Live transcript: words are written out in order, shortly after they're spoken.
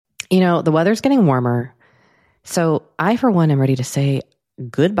The weather's getting warmer. So I, for one, am ready to say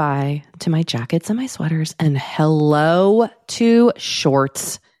goodbye to my jackets and my sweaters and hello to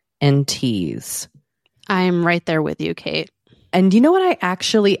shorts and tees. I'm right there with you, Kate. And you know what?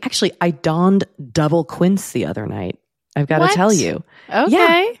 I donned double quince the other night. I've got to tell you. Okay.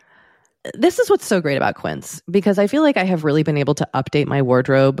 Yeah. This is what's so great about quince, because I feel like I have really been able to update my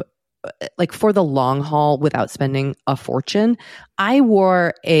wardrobe like for the long haul without spending a fortune. I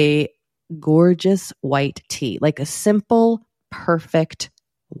wore a gorgeous white tee, like a simple, perfect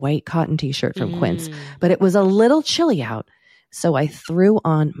white cotton t-shirt from Quince, but it was a little chilly out. So I threw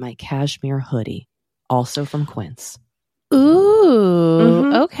on my cashmere hoodie, also from Quince.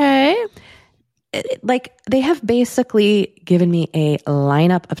 Ooh, okay. Like they have basically given me a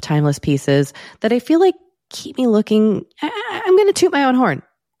lineup of timeless pieces that I feel like keep me looking, I'm going to toot my own horn,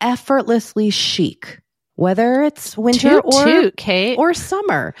 effortlessly chic, whether it's winter or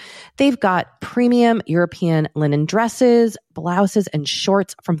summer. They've got premium European linen dresses, blouses, and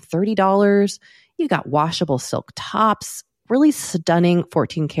shorts from $30. You got washable silk tops, really stunning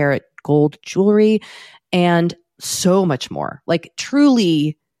 14 karat gold jewelry, and so much more. Like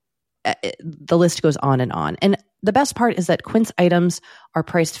truly, the list goes on. And the best part is that Quince items are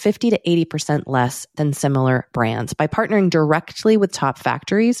priced 50 to 80% less than similar brands. By partnering directly with top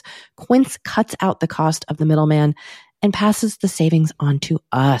factories, Quince cuts out the cost of the middleman and passes the savings on to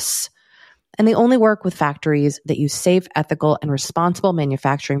us. And they only work with factories that use safe, ethical, and responsible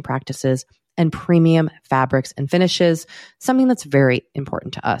manufacturing practices and premium fabrics and finishes, something that's very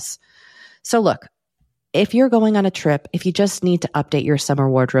important to us. So look, if you're going on a trip, if you just need to update your summer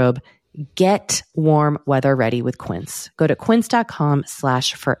wardrobe, get warm weather ready with Quince. Go to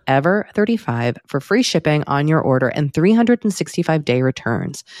quince.com/forever35 for free shipping on your order and 365-day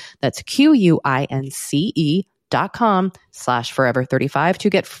returns. That's QUINCE.com/forever35 to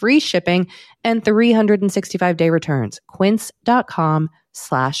get free shipping and 365-day returns.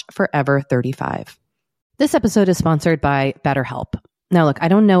 Quince.com/forever35. This episode is sponsored by BetterHelp. Now, look, I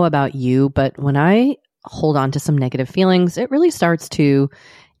don't know about you, but when I hold on to some negative feelings, it really starts to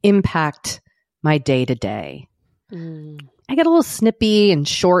impact my day to day. I get a little snippy and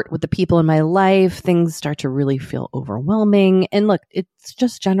short with the people in my life. Things start to really feel overwhelming. And look, it's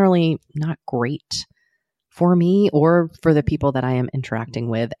just generally not great for me or for the people that I am interacting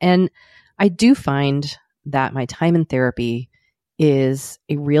with. And I do find that my time in therapy is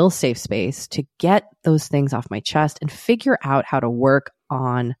a real safe space to get those things off my chest and figure out how to work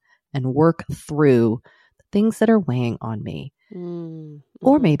on and work through the things that are weighing on me.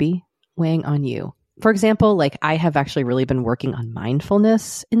 Or maybe weighing on you. For example, like I have actually really been working on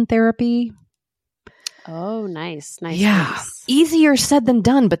mindfulness in therapy. Oh, nice. Yeah. Nice. Easier said than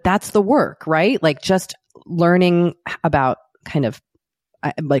done, but that's the work, right? Like just learning about kind of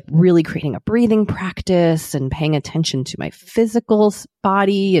like really creating a breathing practice and paying attention to my physical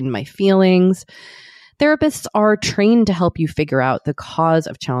body and my feelings. Therapists are trained to help you figure out the cause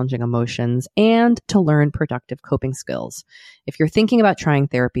of challenging emotions and to learn productive coping skills. If you're thinking about trying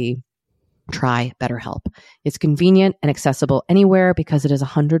therapy, try BetterHelp. It's convenient and accessible anywhere because it is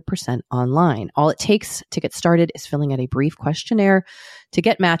 100% online. All it takes to get started is filling out a brief questionnaire to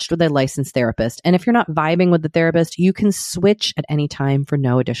get matched with a licensed therapist. And if you're not vibing with the therapist, you can switch at any time for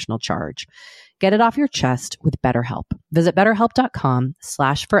no additional charge. Get it off your chest with BetterHelp. Visit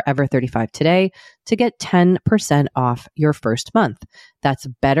BetterHelp.com/forever35 today to get 10% off your first month. That's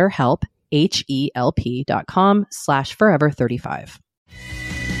BetterHelp, HELP.com/forever35.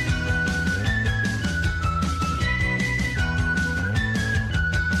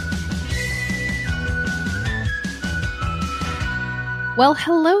 Well,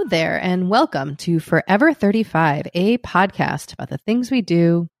 hello there, and welcome to Forever 35, a podcast about the things we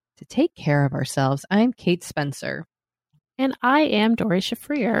do to take care of ourselves. I'm Kate Spencer. And I am Dory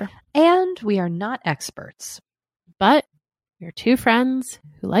Shafrir. And we are not experts. But we're two friends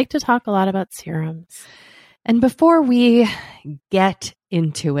who like to talk a lot about serums. And before we get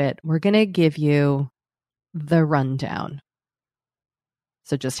into it, we're going to give you the rundown.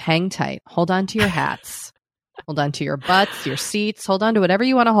 So just hang tight. Hold on to your hats. Hold on to your butts, your seats. Hold on to whatever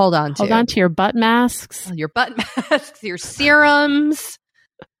you want to hold on to. Hold on to your butt masks. Your butt masks, your serums,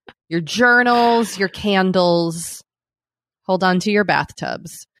 your journals, your candles. Hold on to your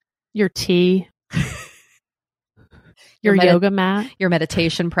bathtubs. Your tea. Your yoga mat. Your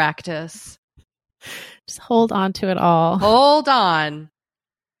meditation practice. Just hold on to it all. Hold on.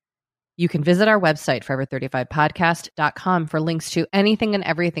 You can visit our website, forever35podcast.com, for links to anything and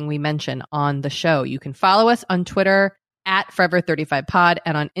everything we mention on the show. You can follow us on Twitter at Forever35Pod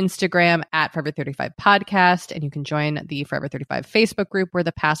and on Instagram at Forever35Podcast. And you can join the Forever 35 Facebook group where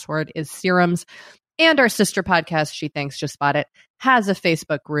the password is serums. And our sister podcast, She Thanks Just Bought It, has a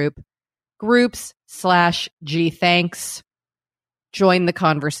Facebook group, groups/G Thanks. Join the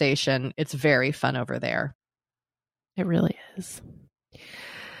conversation. It's very fun over there. It really is.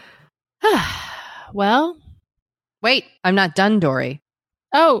 Well. Wait, I'm not done, Dory.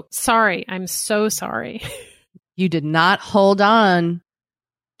 Oh, sorry. I'm so sorry. You did not hold on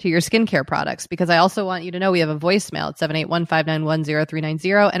to your skincare products because I also want you to know we have a voicemail at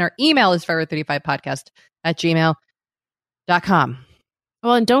 781-591-0390 and our email is forever35podcast@gmail.com.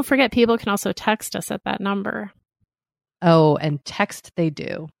 Well, and don't forget, people can also text us at that number. Oh, and text they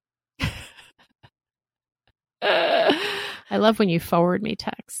do. I love when you forward me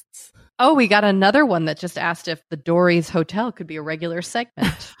texts. Oh, we got another one that just asked if the Dory's Hotel could be a regular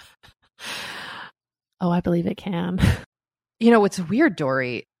segment. Oh, I believe it can. You know, what's weird,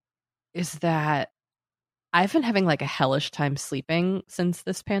 Dory, is that I've been having like a hellish time sleeping since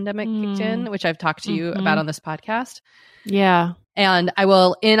this pandemic kicked in, which I've talked to you about on this podcast. Yeah. And I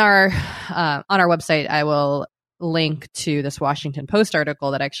will, on our website, I will link to this Washington Post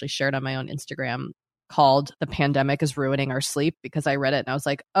article that I actually shared on my own Instagram called "The Pandemic is Ruining Our Sleep," because I read it and I was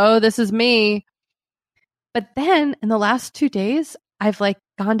like, oh, this is me. But then in the last 2 days, I've like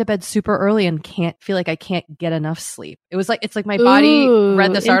gone to bed super early and feel like I can't get enough sleep. It's like my body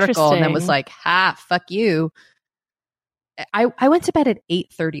read this article and then was like, fuck you. I went to bed at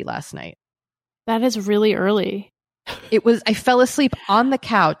 8:30 last night. That is really early. I fell asleep on the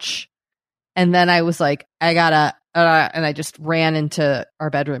couch and then I was like, I gotta, and I just ran into our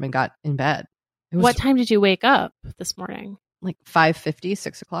bedroom and got in bed. What time did you wake up this morning? Like 5:50,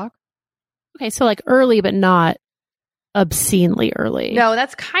 6 o'clock. Okay, so like early, but not obscenely early. No,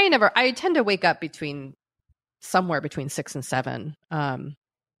 that's kind of, I tend to wake up somewhere between 6 and 7.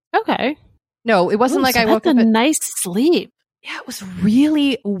 Okay. No, it wasn't like so I woke that's up. a nice sleep. Yeah, it was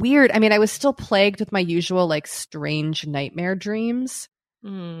really weird. I mean, I was still plagued with my usual like strange nightmare dreams.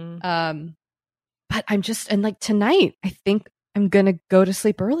 But I'm just, and like tonight, I think I'm going to go to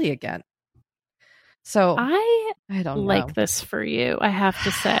sleep early again. So I don't like know. this for you, I have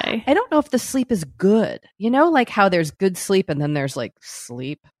to say. I don't know if the sleep is good. You know, like how there's good sleep and then there's like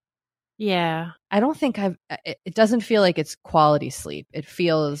sleep. Yeah. I don't think it doesn't feel like it's quality sleep. It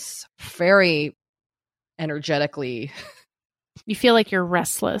feels very energetically. You feel like you're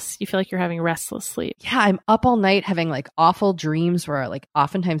restless. You feel like you're having restless sleep. Yeah, I'm up all night having like awful dreams where like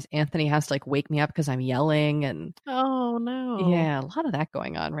oftentimes Anthony has to like wake me up because I'm yelling and oh no. Yeah, a lot of that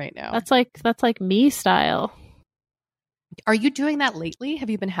going on right now. That's like me style. Are you doing that lately? Have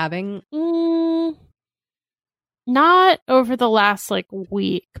you been having not over the last like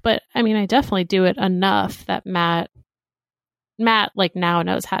week, but I mean I definitely do it enough that Matt like now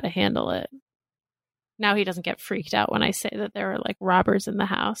knows how to handle it. Now he doesn't get freaked out when I say that there are like robbers in the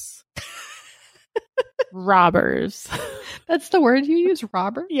house. Robbers. That's the word you use,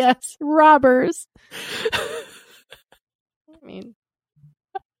 robber? Yes, robbers. I mean,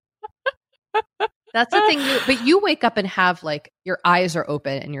 that's the thing. But you wake up and have like your eyes are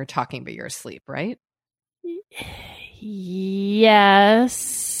open and you're talking, but you're asleep, right?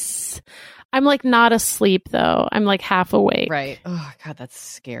 Yes. I'm like not asleep though. I'm like half awake. Right. Oh God, that's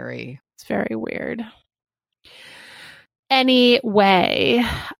scary. It's very weird. Anyway,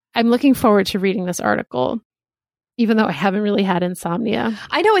 I'm looking forward to reading this article, even though I haven't really had insomnia.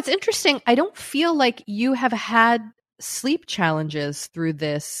 I know, it's interesting. I don't feel like you have had sleep challenges through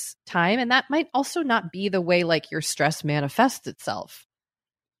this time, and that might also not be the way like your stress manifests itself.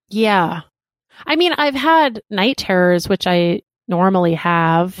 Yeah. I mean, I've had night terrors, which I normally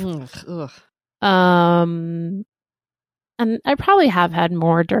have. Ugh. And I probably have had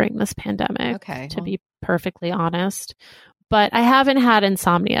more during this pandemic, to be perfectly honest. But I haven't had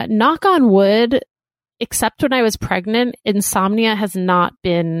insomnia. Knock on wood, except when I was pregnant, insomnia has not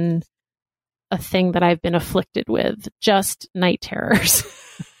been a thing that I've been afflicted with, just night terrors.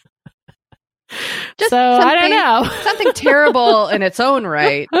 So I don't know. Something terrible in its own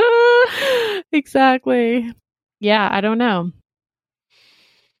right. Exactly. Yeah, I don't know.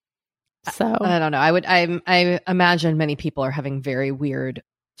 So I don't know. I imagine many people are having very weird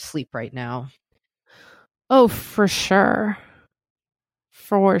sleep right now. Oh, for sure.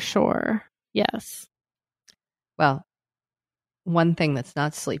 For sure. Yes. Well, one thing that's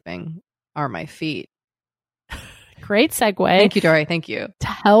not sleeping are my feet. Great segue. Thank you, Dory. Thank you.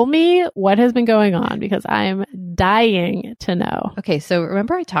 Tell me what has been going on because I'm dying to know. Okay, so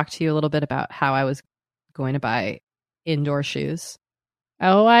remember I talked to you a little bit about how I was going to buy indoor shoes?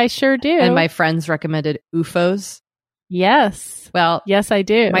 Oh, I sure do. And my friends recommended OOFOS. Yes. Well, yes, I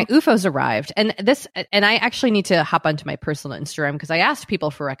do. My OOFOS arrived, and I actually need to hop onto my personal Instagram because I asked people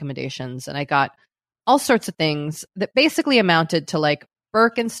for recommendations, and I got all sorts of things that basically amounted to like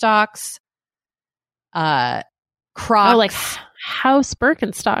Birkenstocks, Crocs. Oh, like house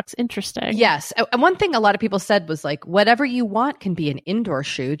Birkenstocks. Interesting. Yes. And one thing a lot of people said was like, whatever you want can be an indoor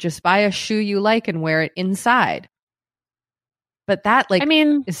shoe. Just buy a shoe you like and wear it inside. But that,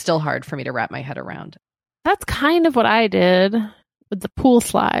 is still hard for me to wrap my head around. That's kind of what I did with the pool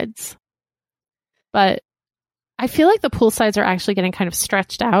slides. But I feel like the pool slides are actually getting kind of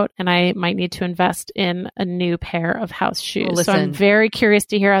stretched out, and I might need to invest in a new pair of house shoes. Well, so I'm very curious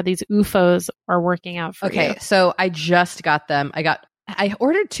to hear how these OOFOS are working out for you. Okay, so I just got them. I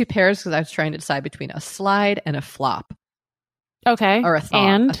ordered 2 pairs because I was trying to decide between a slide and a flop. Okay. Or a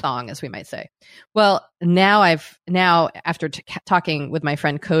thong, as we might say. Well, now after talking with my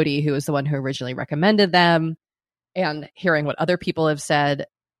friend Cody, who was the one who originally recommended them, and hearing what other people have said,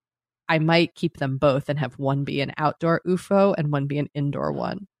 I might keep them both and have one be an outdoor OOFO and one be an indoor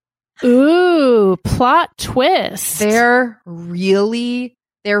one. Ooh, plot twist. They're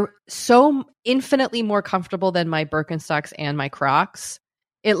so infinitely more comfortable than my Birkenstocks and my Crocs.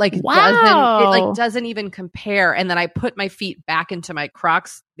 It doesn't even compare. And then I put my feet back into my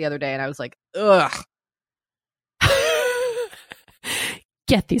Crocs the other day and I was like, ugh.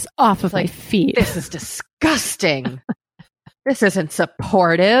 Get these off of my feet. This is disgusting. This isn't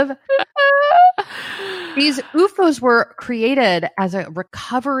supportive. These OOFOS were created as a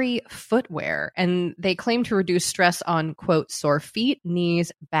recovery footwear, and they claim to reduce stress on, quote, sore feet,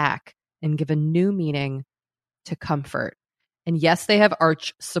 knees, back, and give a new meaning to comfort. And yes, they have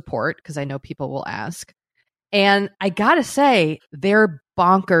arch support, because I know people will ask. And I gotta say, they're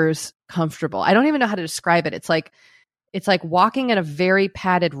bonkers comfortable. I don't even know how to describe it. It's like walking in a very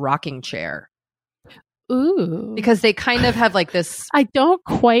padded rocking chair. Ooh. Because they kind of have like this. I don't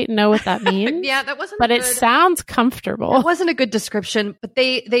quite know what that means. Yeah, that wasn't. But it sounds comfortable. It wasn't a good description, but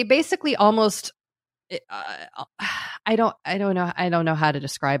they basically almost. I don't know how to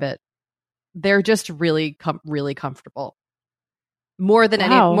describe it. They're just really comfortable. More than my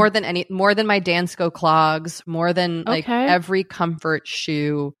Dansko clogs, more than like every comfort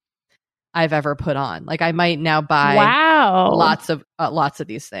shoe I've ever put on. Like I might now buy lots of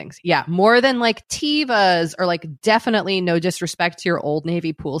these things. Yeah, more than like Tevas, or like, definitely, no disrespect to your Old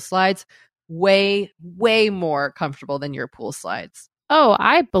Navy pool slides, way more comfortable than your pool slides. Oh,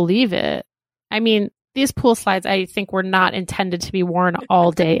 I believe it. I mean, these pool slides, I think, were not intended to be worn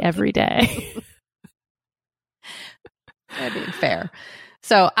all day every day. I mean, fair.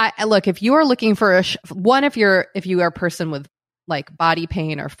 So I look, if you are looking for if you are a person with like body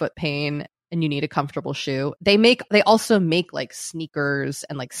pain or foot pain and you need a comfortable shoe, they also make like sneakers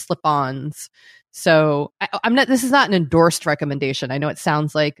and like slip-ons. So this is not an endorsed recommendation. I know it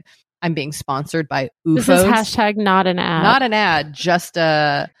sounds like I'm being sponsored by OOFOS. This is hashtag not an ad. Not an ad. Just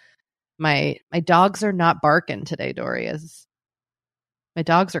my dogs are not barking today, Dory. My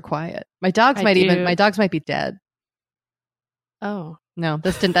dogs are quiet. My dogs might be dead. Oh. No,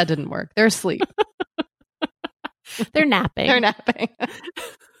 that didn't work. They're asleep. They're napping.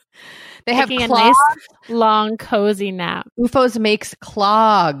 They have a nice, long, cozy nap. OOFOS makes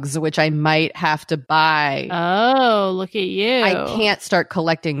clogs, which I might have to buy. Oh, look at you. I can't start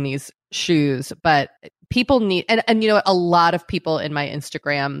collecting these shoes, but people need, and you know, a lot of people in my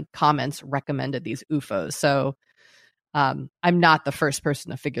Instagram comments recommended these OOFOS. So I'm not the first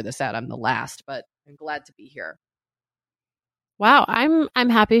person to figure this out. I'm the last, but I'm glad to be here. Wow, I'm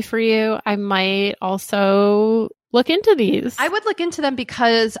happy for you. I might also look into these. I would look into them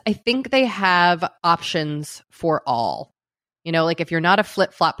because I think they have options for all. You know, like if you're not a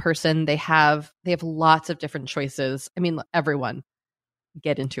flip-flop person, they have lots of different choices. I mean, everyone,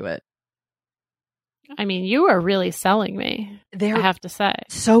 get into it. I mean, you are really selling me. I have to say.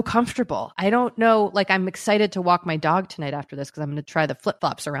 So comfortable. I don't know, like I'm excited to walk my dog tonight after this because I'm going to try the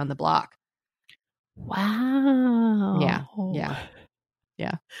flip-flops around the block. Wow. Yeah.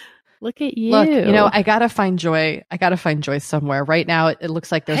 Look at you. Look, you know, I gotta find joy somewhere. Right now, it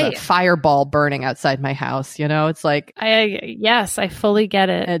looks like there's a fireball burning outside my house. You know, it's like, yes, I fully get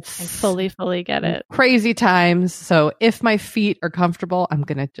it. I fully get it. Crazy times. So if my feet are comfortable, I'm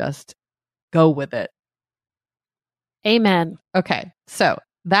gonna just go with it. Amen. Okay, so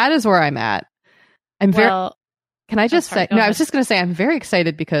that is where I'm at. Can I just say? No, I was just going to say I'm very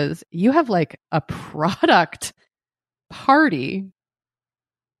excited because you have like a product party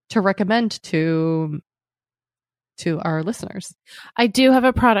to recommend to our listeners. I do have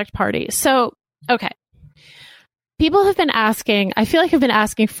a product party. So, okay. People have been asking, I feel like have been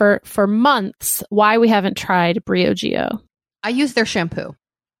asking for months why we haven't tried Briogeo. I use their shampoo.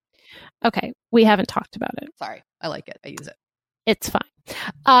 Okay. We haven't talked about it. Sorry. I like it. I use it. It's fine.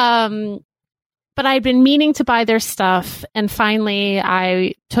 But I'd been meaning to buy their stuff, and finally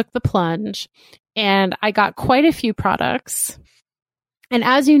I took the plunge and I got quite a few products. And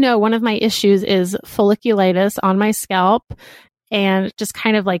as you know, one of my issues is folliculitis on my scalp and just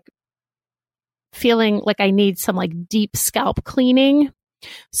kind of like feeling like I need some like deep scalp cleaning.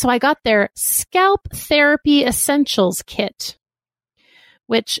 So I got their Scalp Therapy Essentials Kit,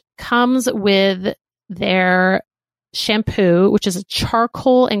 which comes with their shampoo, which is a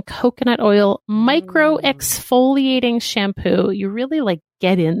charcoal and coconut oil micro exfoliating shampoo. You really like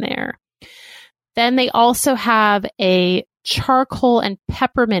get in there. Then they also have a charcoal and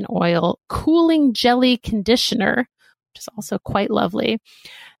peppermint oil cooling jelly conditioner, which is also quite lovely.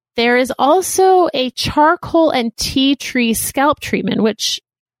 There is also a charcoal and tea tree scalp treatment, which,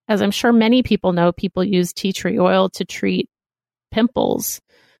 as I'm sure many people know, people use tea tree oil to treat pimples.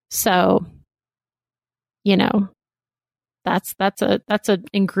 So, you know, that's an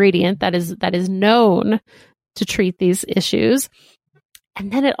ingredient that is known to treat these issues.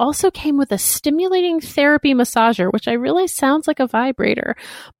 And then it also came with a stimulating therapy massager, which I realize sounds like a vibrator,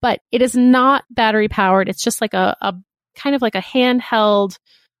 but it is not battery powered. It's just like a kind of like a handheld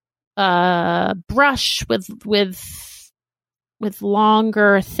brush with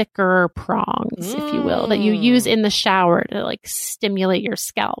longer, thicker prongs, if you will, that you use in the shower to like stimulate your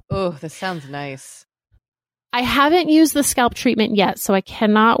scalp. Oh, this sounds nice. I haven't used the scalp treatment yet, so I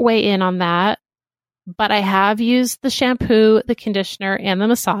cannot weigh in on that. But I have used the shampoo, the conditioner, and the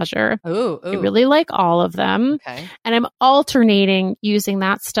massager. Ooh. I really like all of them. Okay. And I'm alternating using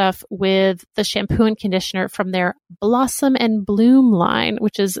that stuff with the shampoo and conditioner from their Blossom and Bloom line,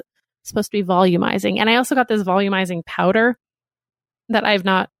 which is supposed to be volumizing. And I also got this volumizing powder that I've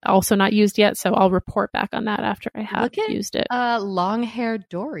not used yet. So I'll report back on that after I have used it. Long-haired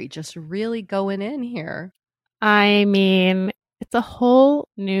Dory just really going in here. I mean, it's a whole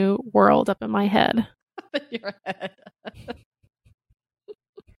new world up in my head. Up in your head.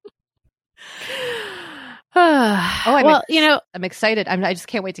 I'm excited. I just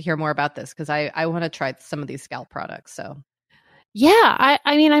can't wait to hear more about this because I want to try some of these scalp products. So, yeah,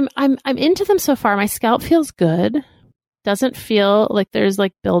 I mean, I'm into them so far. My scalp feels good. Doesn't feel like there's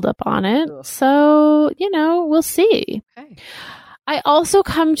like buildup on it. Ugh. So, we'll see. Okay. I also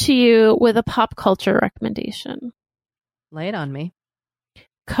come to you with a pop culture recommendation. Lay it on me.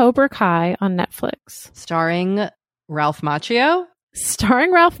 Cobra Kai on Netflix. Starring Ralph Macchio?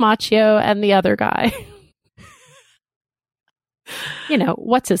 Starring Ralph Macchio and the other guy.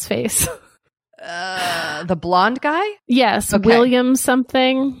 What's his face? The blonde guy? Yes, okay. William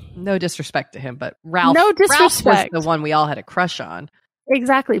something. No disrespect to him, but Ralph, no disrespect. Ralph was the one we all had a crush on.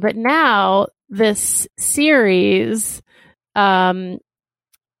 Exactly. But now this series William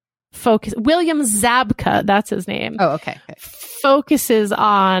Zabka, that's his name. Oh, okay. Focuses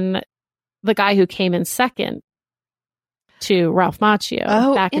on the guy who came in second to Ralph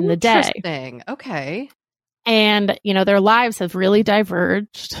Macchio back in the day. Interesting. Okay. And, their lives have really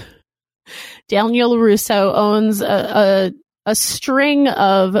diverged. Daniel LaRusso owns a string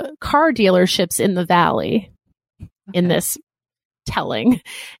of car dealerships in the Valley in this telling.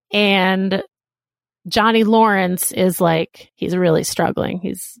 And Johnny Lawrence is like, he's really struggling.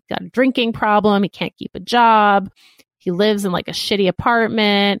 He's got a drinking problem. He can't keep a job. He lives in like a shitty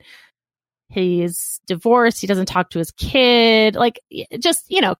apartment. He's divorced. He doesn't talk to his kid. Like,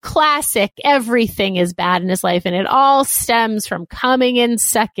 just, classic. Everything is bad in his life. And it all stems from coming in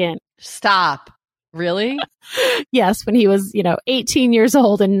second. Stop. Really? Yes. When he was, 18 years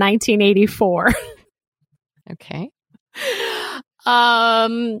old in 1984. Okay.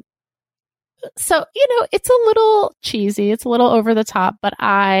 So, it's a little cheesy. It's a little over the top, but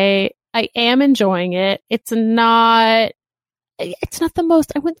I am enjoying it. It's not the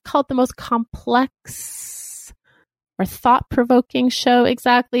most, I wouldn't call it the most complex or thought-provoking show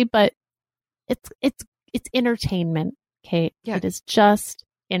exactly, but it's entertainment, Kate. Yeah. It is just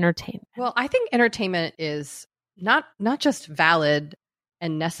entertainment. Well, I think entertainment is not just valid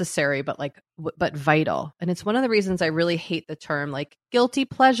and necessary, but vital. And it's one of the reasons I really hate the term like guilty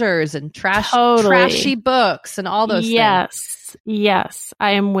pleasures and trashy books and all those things. Yes,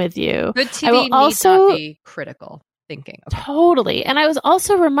 I am with you. Good TV needs also not be critical thinking. Okay. Totally. And I was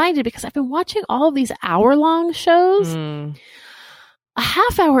also reminded because I've been watching all of these hour-long shows. A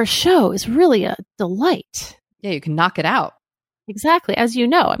half-hour show is really a delight. Yeah, you can knock it out. Exactly. As you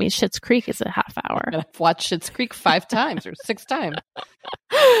know, I mean, Schitt's Creek is a half hour. I've watched Schitt's Creek 5 times or 6 times.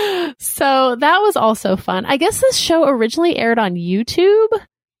 So that was also fun. I guess this show originally aired on YouTube.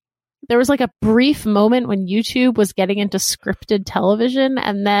 There was like a brief moment when YouTube was getting into scripted television,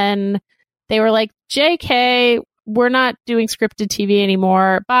 and then they were like, JK, we're not doing scripted TV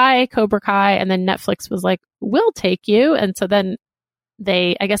anymore. Bye, Cobra Kai. And then Netflix was like, we'll take you. And so then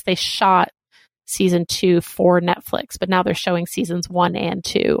I guess they shot season 2 for Netflix, but now they're showing seasons 1 and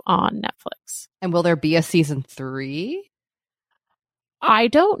 2 on Netflix. And will there be a season 3? I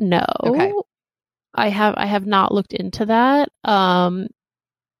don't know. Okay. I have not looked into that.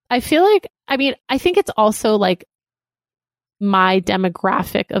 I feel like, I think it's also like my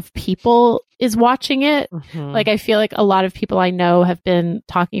demographic of people is watching it. Mm-hmm. Like, I feel like a lot of people I know have been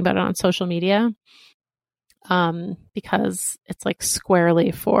talking about it on social media, because it's like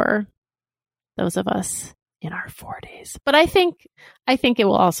squarely for those of us in our 40s. But I think it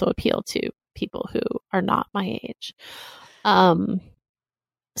will also appeal to people who are not my age.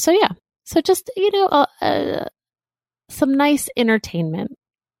 So yeah. So just, some nice entertainment.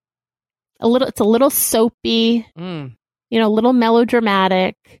 It's a little soapy, a little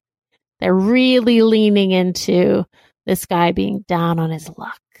melodramatic. They're really leaning into this guy being down on his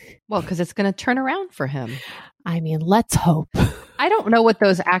luck. Well, because it's going to turn around for him. Let's hope. I don't know what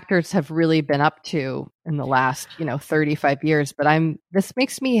those actors have really been up to in the last, 35 years, but this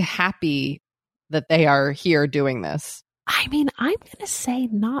makes me happy that they are here doing this. I'm going to say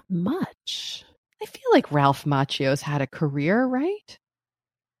not much. I feel like Ralph Macchio's had a career, right?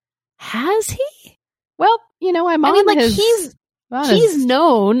 Has he? Well, he's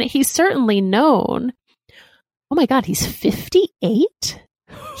known. He's certainly known. Oh my God, he's 58?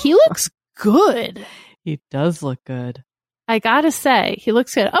 He looks good. He does look good. I gotta say, he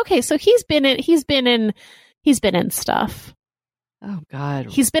looks good. Okay, so he's been in stuff. Oh God.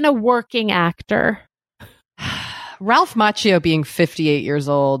 He's been a working actor. Ralph Macchio being 58 years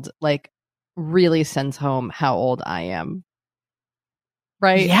old, like, really sends home how old I am.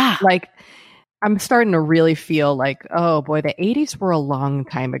 Right? Yeah. Like, I'm starting to really feel like, oh boy, the 80s were a long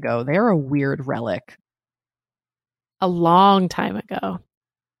time ago. They're a weird relic. A long time ago.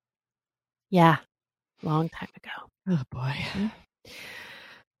 Yeah. Long time ago. Oh boy.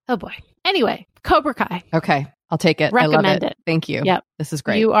 Oh boy. Anyway, Cobra Kai. Okay. I'll take it. Recommend I love it. Thank you. Yep. This is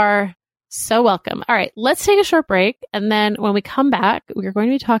great. You are so welcome. All right. Let's take a short break. And then when we come back, we're going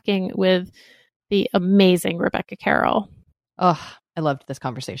to be talking with the amazing Rebecca Carroll. Oh, I loved this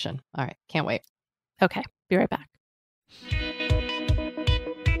conversation. All right. Can't wait. Okay. Be right back.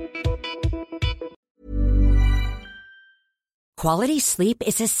 Quality sleep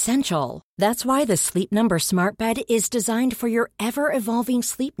is essential. That's why the Sleep Number Smart Bed is designed for your ever-evolving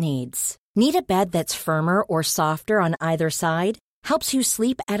sleep needs. Need a bed that's firmer or softer on either side? Helps you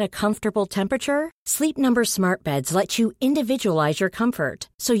sleep at a comfortable temperature? Sleep Number Smart Beds let you individualize your comfort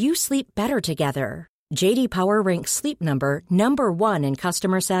so you sleep better together. J.D. Power ranks Sleep Number number 1 in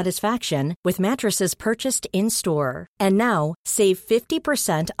customer satisfaction with mattresses purchased in-store. And now, save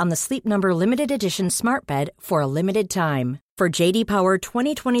 50% on the Sleep Number Limited Edition Smart Bed for a limited time. For J.D. Power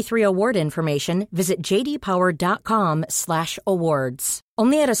 2023 award information, visit jdpower.com/awards.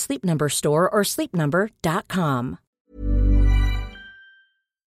 Only at a Sleep Number store or sleepnumber.com.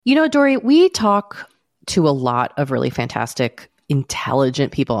 Dory, we talk to a lot of really fantastic,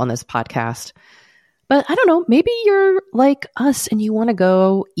 intelligent people on this podcast. But I don't know, maybe you're like us and you want to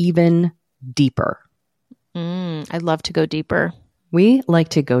go even deeper. I'd love to go deeper. We like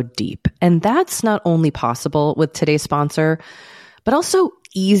to go deep. And that's not only possible with today's sponsor, but also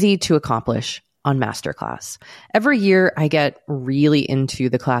easy to accomplish on Masterclass. Every year I get really into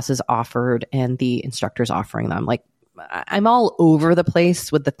the classes offered and the instructors offering them. Like, I'm all over the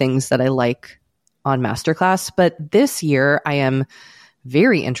place with the things that I like on Masterclass, but this year I am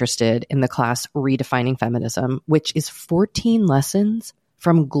very interested in the class Redefining Feminism, which is 14 lessons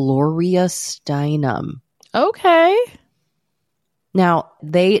from Gloria Steinem. Okay. Now,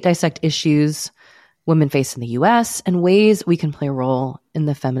 they dissect issues women face in the U.S. and ways we can play a role in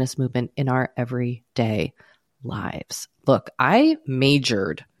the feminist movement in our everyday lives. Look, I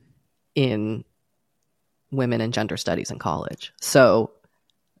majored in women and gender studies in college, so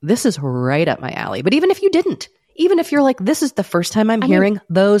this is right up my alley. But even if you didn't, even if you're like, this is the first time I'm hearing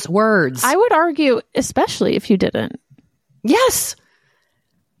those words. I would argue, especially if you didn't. Yes.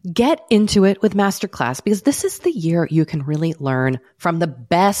 Get into it with Masterclass, because this is the year you can really learn from the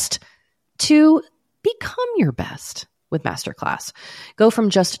best to become your best with Masterclass. Go from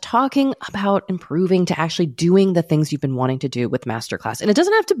just talking about improving to actually doing the things you've been wanting to do with Masterclass. And it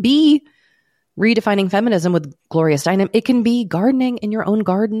doesn't have to be redefining feminism with Gloria Steinem. It can be gardening in your own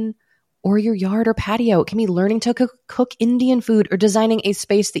garden or your yard or patio. It can be learning to cook Indian food or designing a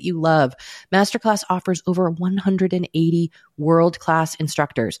space that you love. Masterclass offers over 180 world-class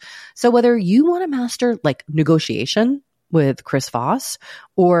instructors. So whether you want to master like negotiation with Chris Voss,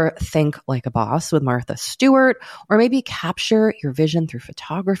 or think like a boss with Martha Stewart, or maybe capture your vision through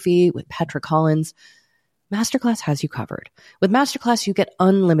photography with Petra Collins, Masterclass has you covered. With Masterclass, you get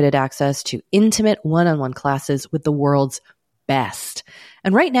unlimited access to intimate one-on-one classes with the world's best.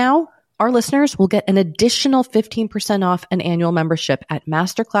 And right now, our listeners will get an additional 15% off an annual membership at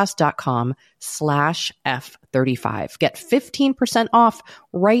masterclass.com/F35. Get 15% off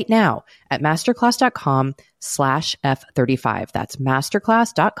right now at masterclass.com/F35. That's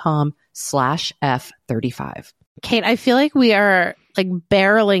masterclass.com/F35. Kate, I feel like we are like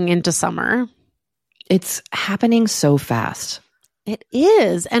barreling into summer. It's happening so fast. It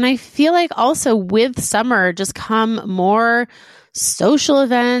is. And I feel like also with summer just come more social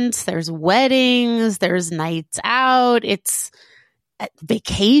events. There's weddings, there's nights out, it's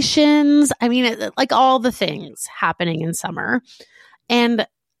vacations. I mean, like all the things happening in summer. And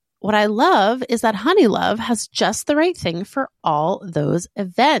what I love is that Honeylove has just the right thing for all those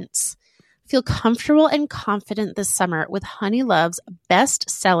events. Feel comfortable and confident this summer with Honeylove's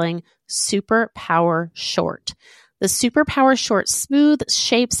best-selling Super Power Short. The Super Power Short smooths,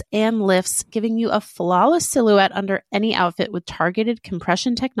 shapes, and lifts, giving you a flawless silhouette under any outfit with targeted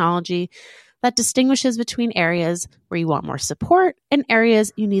compression technology that distinguishes between areas where you want more support and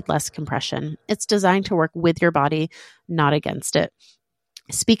areas you need less compression. It's designed to work with your body, not against it.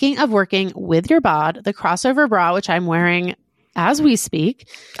 Speaking of working with your bod, the crossover bra, which I'm wearing as we speak.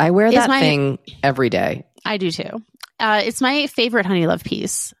 I wear that thing every day. I do too. It's my favorite Honeylove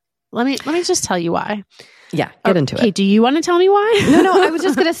piece. Let me just tell you why. Yeah, get into it. Okay, do you want to tell me why? No, I was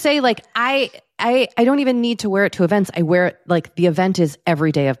just going to say, like, I don't even need to wear it to events. I wear it like the event is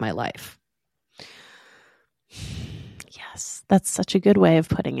every day of my life. Yes, that's such a good way of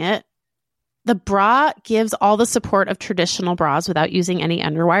putting it. The bra gives all the support of traditional bras without using any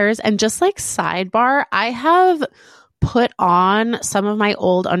underwires. And just like sidebar, I have put on some of my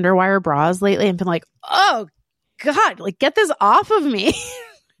old underwire bras lately and been like, oh God, like get this off of me.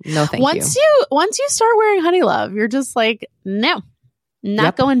 No, thank you. Once you start wearing Honeylove, you're just like, no,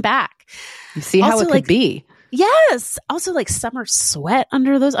 not going back. You see how it could be. Yes. Also, like summer sweat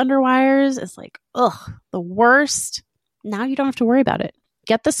under those underwires is like, ugh, the worst. Now you don't have to worry about it.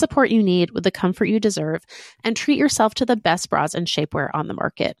 Get the support you need with the comfort you deserve and treat yourself to the best bras and shapewear on the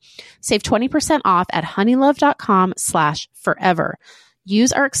market. Save 20% off at honeylove.com/forever.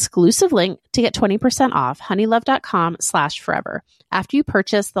 Use our exclusive link to get 20% off honeylove.com/forever. After you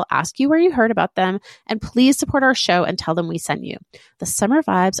purchase, they'll ask you where you heard about them, and please support our show and tell them we sent you. The summer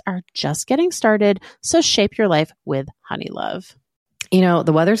vibes are just getting started, so shape your life with Honeylove. You know,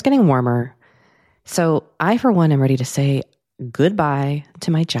 the weather's getting warmer, so I, for one, am ready to say goodbye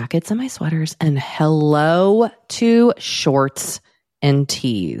to my jackets and my sweaters and hello to shorts and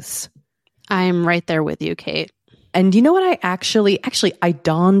tees. I'm right there with you, Kate. And you know what? I actually, I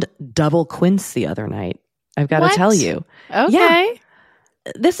donned double quince the other night. I've got to tell you. Okay. Yeah.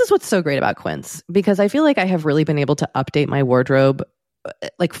 This is what's so great about quince, because I feel like I have really been able to update my wardrobe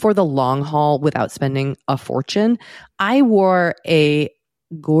like for the long haul without spending a fortune. I wore a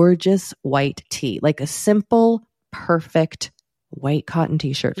gorgeous white tee, like a simple, perfect white cotton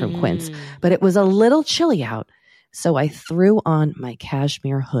t-shirt from Quince, but it was a little chilly out. So I threw on my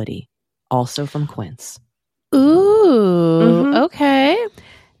cashmere hoodie, also from Quince. Ooh, okay.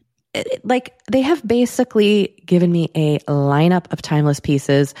 Like they have basically given me a lineup of timeless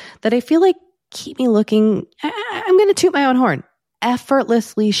pieces that I feel like keep me looking, I'm going to toot my own horn,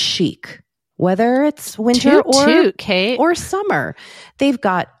 effortlessly chic. Whether it's winter or summer. They've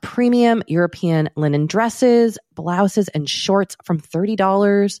got premium European linen dresses, blouses, and shorts from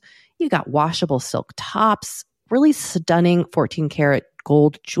 $30. You got washable silk tops, really stunning 14-karat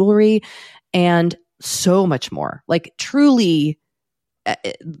gold jewelry, and so much more. Like truly,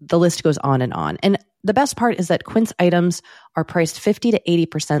 the list goes on. And the best part is that Quince items are priced 50 to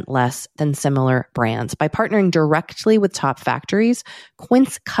 80% less than similar brands. By partnering directly with top factories,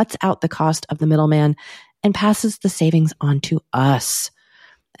 Quince cuts out the cost of the middleman and passes the savings on to us.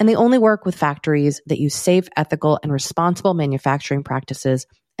 And they only work with factories that use safe, ethical, and responsible manufacturing practices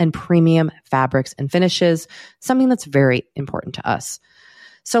and premium fabrics and finishes, something that's very important to us.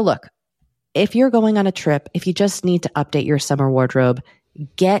 So look, if you're going on a trip, if you just need to update your summer wardrobe,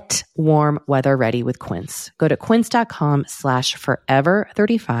 get warm weather ready with Quince. Go to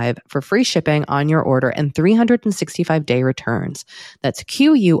quince.com/forever35 for free shipping on your order and 365-day returns. That's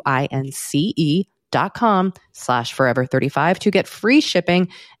quince.com/forever35 to get free shipping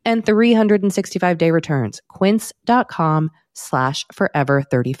and 365-day returns.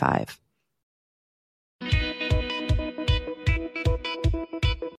 Quince.com/forever35.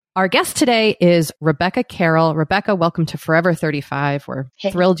 Our guest today is Rebecca Carroll. Rebecca, welcome to Forever 35. We're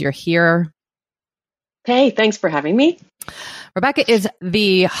thrilled you're here. Hey, thanks for having me. Rebecca is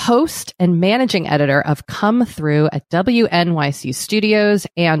the host and managing editor of Come Through at WNYC Studios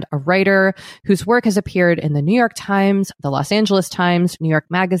and a writer whose work has appeared in the New York Times, the Los Angeles Times, New York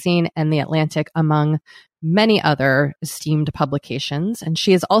Magazine, and The Atlantic, among many other esteemed publications. And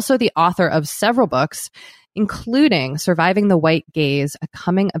she is also the author of several books, including Surviving the White Gaze, a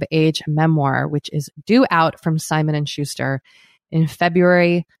coming-of-age memoir, which is due out from Simon & Schuster in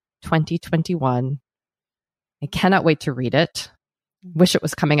February 2021. I cannot wait to read it. Wish it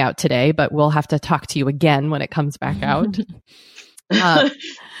was coming out today, but we'll have to talk to you again when it comes back out.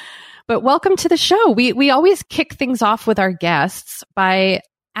 But welcome to the show. We always kick things off with our guests by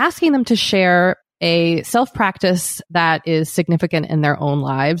asking them to share a self-practice that is significant in their own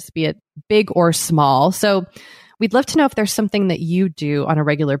lives, be it big or small. So we'd love to know if there's something that you do on a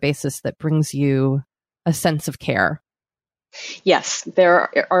regular basis that brings you a sense of care. Yes, there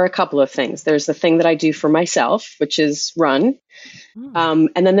are a couple of things. There's the thing that I do for myself, which is run. And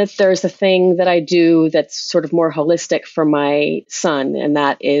then there's the thing that I do that's sort of more holistic for my son. And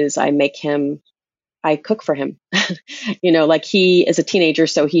that is I cook for him. Like he is a teenager,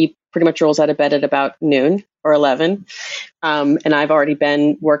 so he pretty much rolls out of bed at about noon or 11. And I've already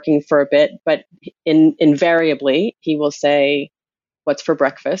been working for a bit, but invariably he will say, "What's for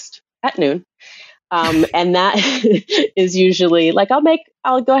breakfast?" at noon. And that is usually like,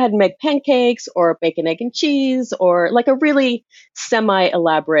 I'll go ahead and make pancakes or bacon, egg, and cheese, or like a really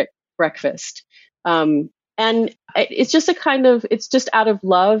semi-elaborate breakfast. And it's just it's just out of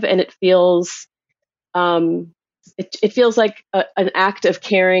love, and it feels, it feels like an act of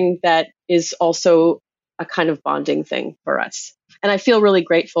caring that is also a kind of bonding thing for us. And I feel really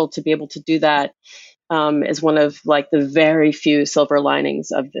grateful to be able to do that. Is one of like the very few silver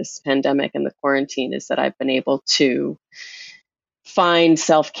linings of this pandemic and the quarantine, is that I've been able to find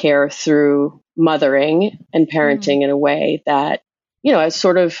self-care through mothering and parenting in a way that, it's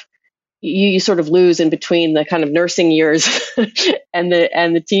sort of, you sort of lose in between the kind of nursing years and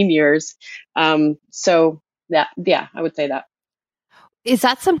the teen years. So I would say that. Is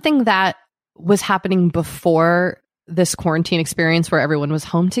that something that was happening before this quarantine experience where everyone was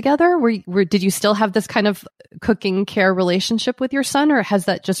home together? Did you still have this kind of cooking care relationship with your son, or has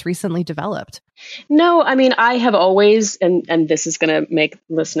that just recently developed? No, I mean, I have always, and this is going to make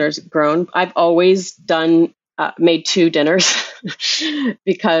listeners groan, I've always made 2 dinners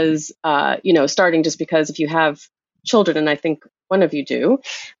because, starting just because if you have children, and I think one of you do.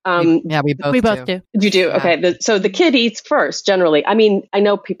 We both do. You do? Yeah. Okay. So the kid eats first, generally. I mean, I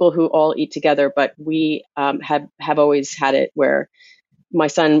know people who all eat together, but we have always had it where my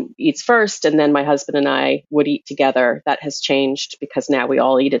son eats first, and then my husband and I would eat together. That has changed because now we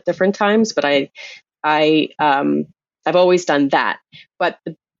all eat at different times, but I've always done that. But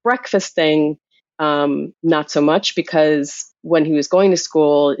the breakfast thing, not so much, because when he was going to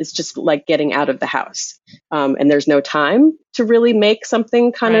school, it's just like getting out of the house. And there's no time to really make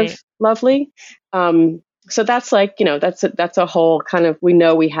something kind of lovely. So that's like, that's a whole kind of, we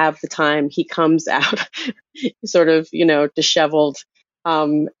know we have the time. He comes out sort of, disheveled.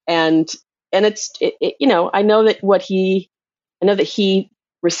 And it's, I know that he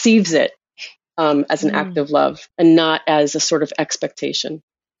receives it, as an act of love and not as a sort of expectation.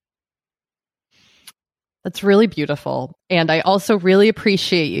 That's really beautiful. And I also really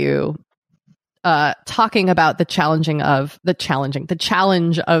appreciate you talking about the challenge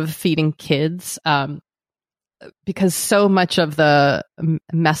of feeding kids, because so much of the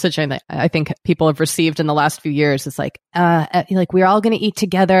messaging that I think people have received in the last few years is like we're all going to eat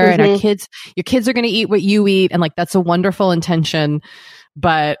together, and your kids are going to eat what you eat, and like that's a wonderful intention,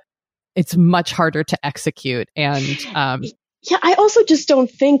 but it's much harder to execute. And yeah, I also just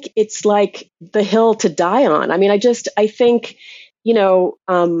don't think it's like the hill to die on. I mean, I think,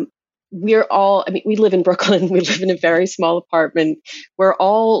 we're all, we live in Brooklyn. We live in a very small apartment. We're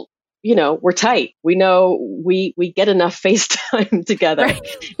all, we're tight. We know we get enough FaceTime together, right.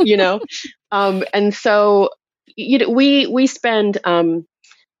 And so, we spend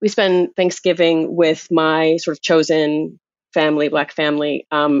Thanksgiving with my sort of chosen family, Black family,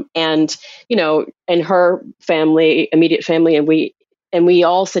 and her family, immediate family, and we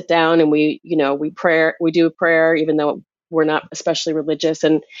all sit down and we do a prayer, even though we're not especially religious.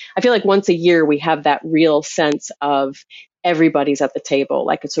 And I feel like once a year we have that real sense of everybody's at the table,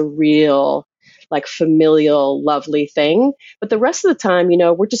 like it's a real like familial, lovely thing. But the rest of the time,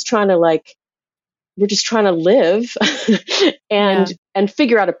 we're just trying to live and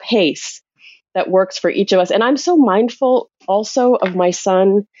figure out a pace that works for each of us. And I'm so mindful also of my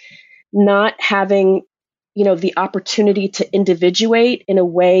son not having, the opportunity to individuate in a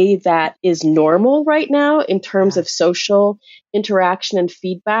way that is normal right now in terms of social interaction and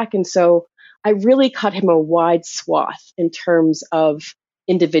feedback. And so I really cut him a wide swath in terms of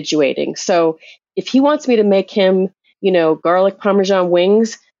individuating. So if he wants me to make him, garlic Parmesan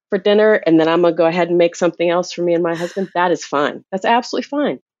wings for dinner, and then I'm going to go ahead and make something else for me and my husband, that is fine. That's absolutely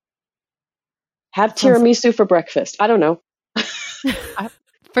fine. Have tiramisu for breakfast. I don't know.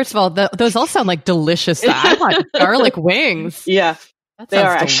 First of all, those all sound like delicious. I want garlic wings. Yeah, they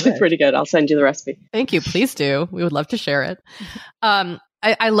are actually pretty good. I'll send you the recipe. Thank you. Please do. We would love to share it.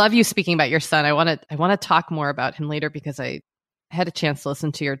 I love you speaking about your son. I want to talk more about him later because I had a chance to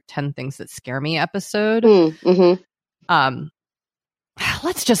listen to your 10 Things That Scare Me episode. Mm-hmm.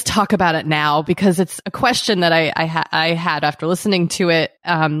 Let's just talk about it now because it's a question that I had after listening to it.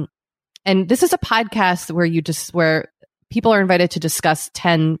 And this is a podcast where people are invited to discuss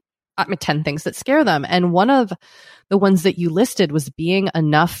 10 things that scare them. And one of the ones that you listed was being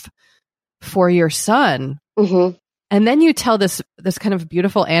enough for your son. Mm-hmm. And then you tell this kind of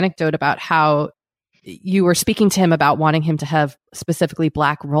beautiful anecdote about how you were speaking to him about wanting him to have specifically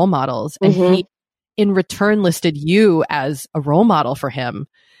Black role models. And he, in return, listed you as a role model for him.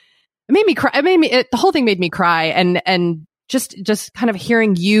 It made me cry. The whole thing made me cry. And just kind of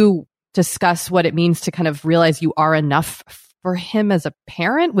hearing you discuss what it means to kind of realize you are enough for him as a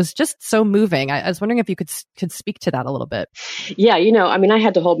parent was just so moving. I was wondering if you could speak to that a little bit. Yeah, I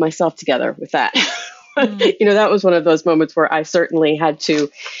had to hold myself together with that. That was one of those moments where I certainly had to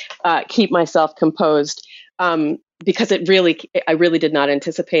keep myself composed because I really did not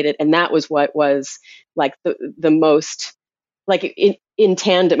anticipate it. And that was what was like the most, like in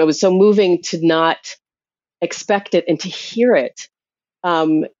tandem. It was so moving to not expect it and to hear it.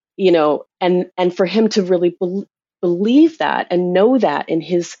 And for him to really believe that and know that in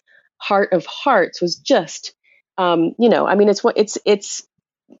his heart of hearts was just, it's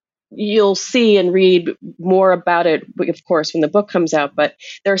you'll see and read more about it, of course, when the book comes out. But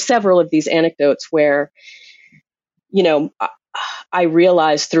there are several of these anecdotes where, I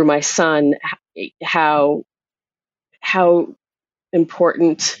realized through my son how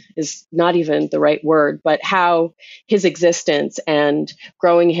important is not even the right word, but how his existence and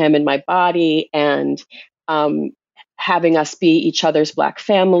growing him in my body and having us be each other's Black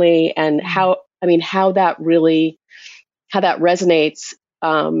family and how that resonates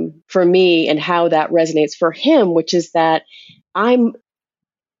for me and how that resonates for him, which is that I'm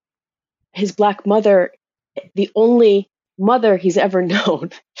his Black mother, the only mother he's ever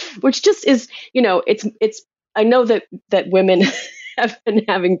known, which just is, it's, I know that women have been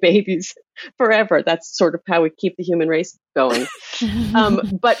having babies forever. That's sort of how we keep the human race going.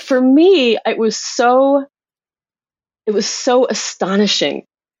 But for me, it was so astonishing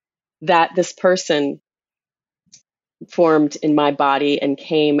that this person formed in my body and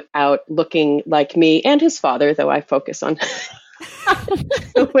came out looking like me and his father, though I focus on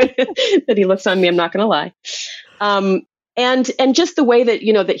the way that he looks on me, I'm not going to lie. And just the way that,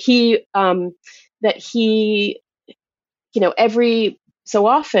 that he, every so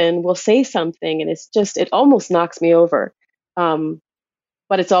often will say something and it almost knocks me over.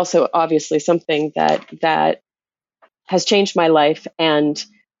 But it's also obviously something that has changed my life and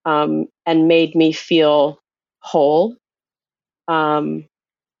made me feel whole. And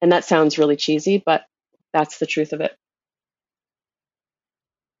that sounds really cheesy, but that's the truth of it.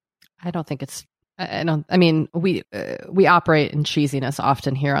 I don't think it's, we operate in cheesiness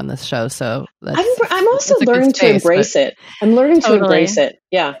often here on this show. So I'm also learning to embrace it. I'm learning to embrace it.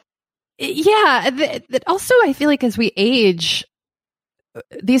 Yeah. Yeah. That also, I feel like as we age,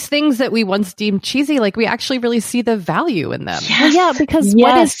 these things that we once deemed cheesy, like we actually really see the value in them. Yes. Well, yeah, because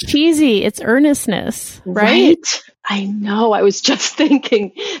what is cheesy? It's earnestness, right? I know. I was just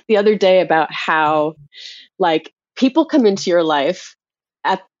thinking the other day about how, like, people come into your life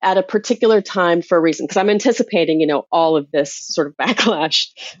at a particular time for a reason. Because I'm anticipating, all of this sort of backlash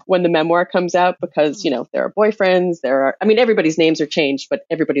when the memoir comes out. Because there are boyfriends, everybody's names are changed, but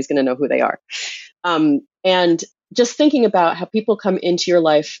everybody's going to know who they are. And just thinking about how people come into your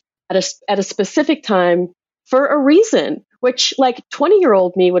life at a specific time for a reason, which like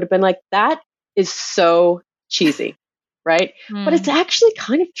 20-year-old me would have been like, that is so cheesy, right? But it's actually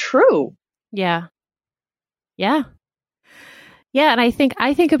kind of true. Yeah. Yeah. Yeah. And I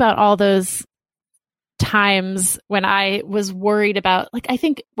think about all those times when I was worried about, like, I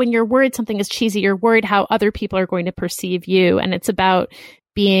think when you're worried something is cheesy, you're worried how other people are going to perceive you. And it's about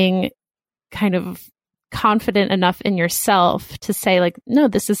being kind of confident enough in yourself to say, like, no,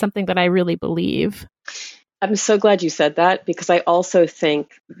 this is something that I really believe. I'm so glad you said that, because I also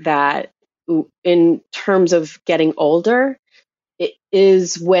think that in terms of getting older, it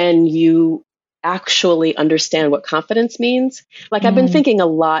is when you actually understand what confidence means. Like, I've been thinking a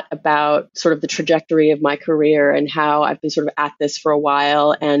lot about sort of the trajectory of my career and how I've been sort of at this for a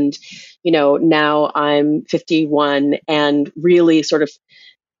while. And, now I'm 51 and really sort of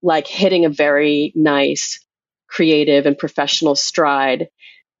like hitting a very nice creative and professional stride.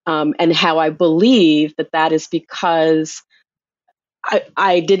 And how I believe that is because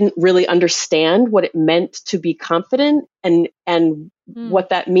I didn't really understand what it meant to be confident, and what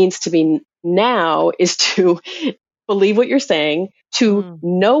that means to me now is to believe what you're saying, to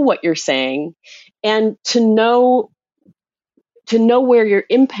know what you're saying, and to know where your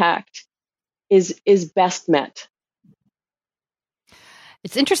impact is best met.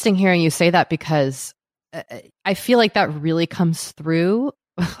 It's interesting hearing you say that, because I feel like that really comes through.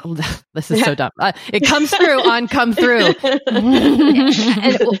 This is so dumb. It comes through on Come Through.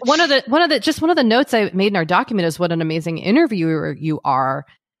 And one of the notes I made in our document is what an amazing interviewer you are.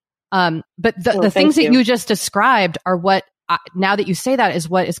 But the things that you just described are what, now that you say that, is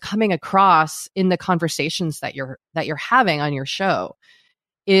what is coming across in the conversations that you're having on your show,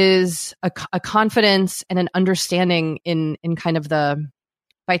 is a confidence and an understanding in kind of the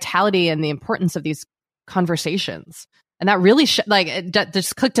vitality and the importance of these conversations. And that really it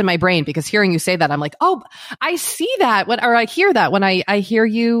just clicked in my brain, because hearing you say that, I'm like, oh, I see that or I hear that when I hear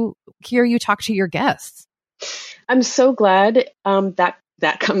you talk to your guests. I'm so glad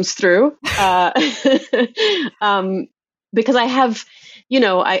that comes through, because I have,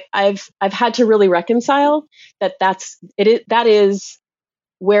 I've had to really reconcile that's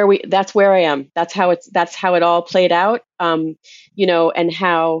where I am. That's how it all played out. And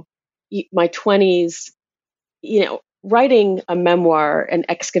how my 20s, writing a memoir and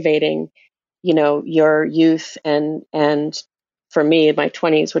excavating, your youth and for me, my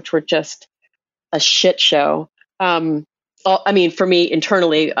 20s, which were just a shit show. For me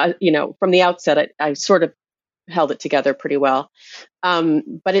internally, from the outset, I sort of held it together pretty well.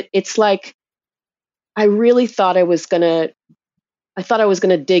 But it's like, I really thought I was gonna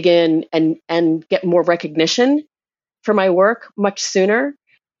dig in and get more recognition for my work much sooner.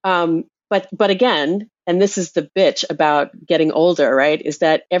 But again, and this is the bitch about getting older, right? Is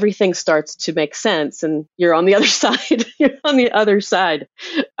that everything starts to make sense, and you're on the other side. You're on the other side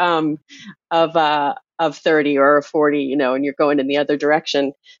of 30 or 40, and you're going in the other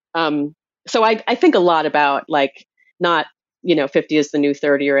direction. So I think a lot about, like, not 50 is the new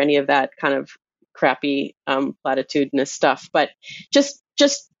 30 or any of that kind of crappy platitudinous stuff, but just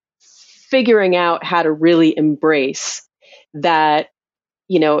figuring out how to really embrace that.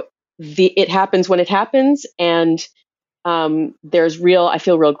 It happens when it happens, and I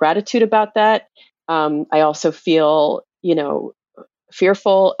feel real gratitude about that. I also feel,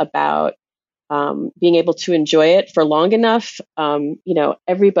 fearful about being able to enjoy it for long enough.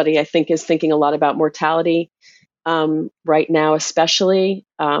 Everybody, I think, is thinking a lot about mortality right now, especially.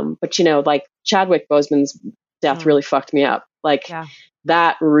 But like Chadwick Boseman's death really fucked me up. Like,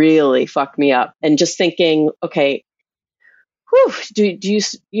 that really fucked me up. And just thinking, okay, do you,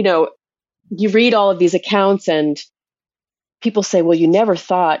 you read all of these accounts and people say, well, you never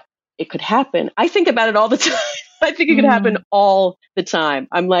thought it could happen. I think about it all the time. I think it could happen all the time.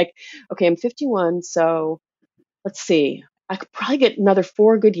 I'm like, okay, I'm 51. So let's see, I could probably get another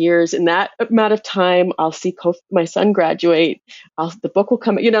 4 good years. In that amount of time, I'll see my son graduate. The book will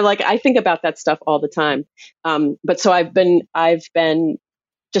come, I think about that stuff all the time. But so I've been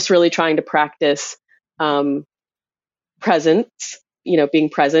just really trying to practice presence, being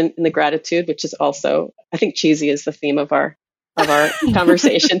present in the gratitude, which is also, I think, cheesy is the theme of our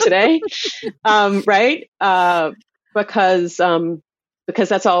conversation today. Right? Because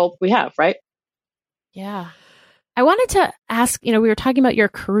that's all we have, right? Yeah. I wanted to ask, we were talking about your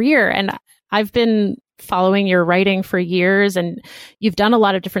career, and I've been following your writing for years, and you've done a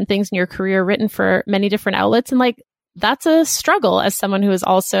lot of different things in your career, written for many different outlets. And that's a struggle as someone who has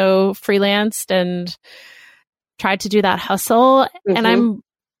also freelanced and tried to do that hustle. Mm-hmm. And I'm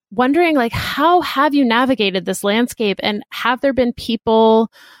wondering, how have you navigated this landscape, and have there been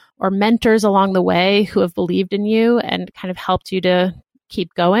people or mentors along the way who have believed in you and kind of helped you to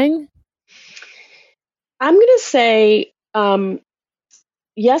keep going? I'm going to say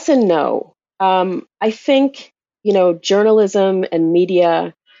yes and no. I think, journalism and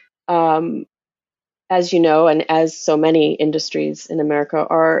media as you know, and as so many industries in America,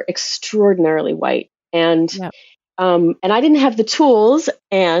 are extraordinarily white. And and I didn't have the tools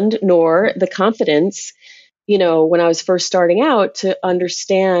nor the confidence, when I was first starting out, to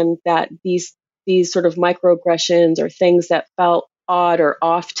understand that these sort of microaggressions or things that felt odd or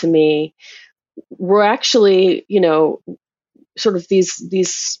off to me were actually, sort of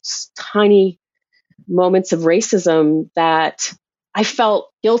these tiny moments of racism that I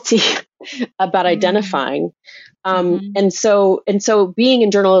felt guilty about identifying. And so being in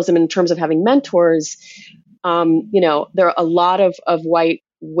journalism in terms of having mentors, there are a lot of white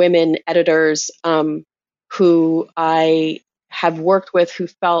women editors who I have worked with who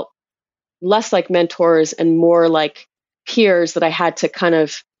felt less like mentors and more like peers that I had to kind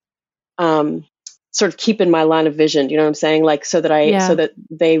of sort of keep in my line of vision. You know what I'm saying? Like, so that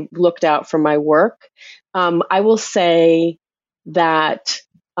they looked out for my work. I will say that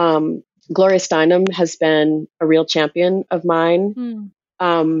Gloria Steinem has been a real champion of mine.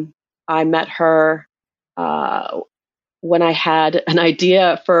 I met her when I had an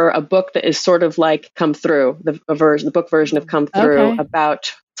idea for a book that is sort of like Come Through, the book version of Come Through,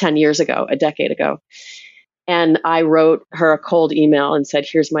 about 10 years ago, a decade ago. And I wrote her a cold email and said,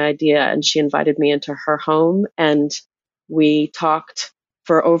 here's my idea. And she invited me into her home, and we talked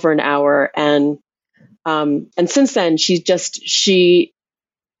for over an hour. And since then, she's just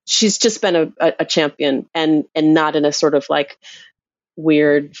been a champion, and not in a sort of like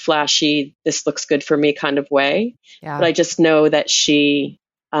weird, flashy, this looks good for me kind of way. Yeah. But I just know that she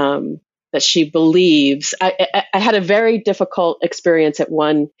believes. I had a very difficult experience at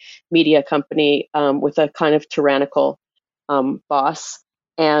one media company with a kind of tyrannical boss,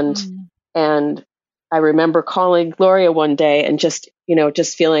 and I remember calling Gloria one day and just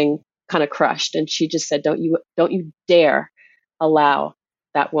feeling kind of crushed, and she just said, "Don't you dare allow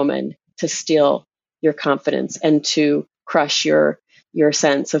that woman to steal your confidence and to crush your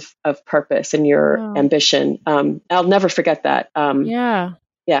sense of purpose and your ambition." I'll never forget that. Yeah.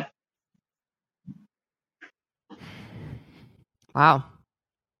 Wow.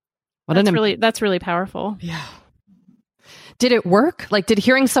 That's really powerful. Yeah. Did it work? Like, did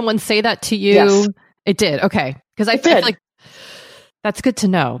hearing someone say that to you? Yes. It did. Okay. Because I feel like that's good to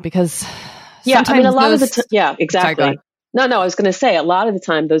know, because a lot of the time, yeah, exactly. Sorry, No, I was going to say, a lot of the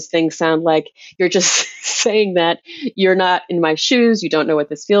time those things sound like you're just saying that you're not in my shoes. You don't know what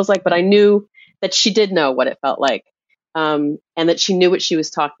this feels like. But I knew that she did know what it felt like, and that she knew what she was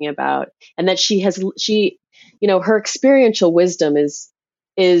talking about, and that her experiential wisdom is,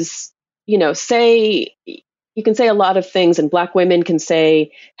 you can say a lot of things, and Black women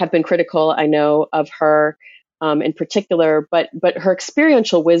have been critical, I know, of her in particular, but her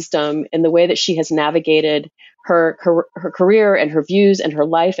experiential wisdom and the way that she has navigated her career and her views and her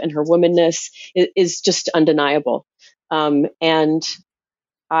life and her womanness is just undeniable. And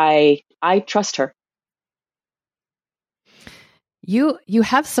I trust her. You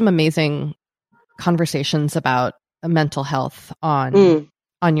have some amazing conversations about mental health on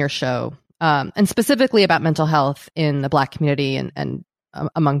your show, and specifically about mental health in the Black community and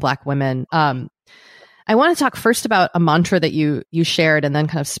among Black women. I want to talk first about a mantra that you shared, and then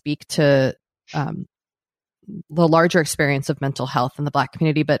kind of speak to the larger experience of mental health in the Black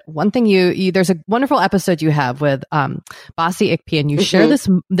community. But one thing there's a wonderful episode you have with Bossy Ikpi, and you share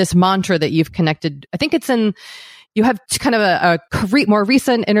this mantra that you've connected. I think you have kind of a more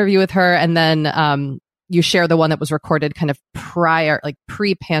recent interview with her, and then you share the one that was recorded kind of prior, like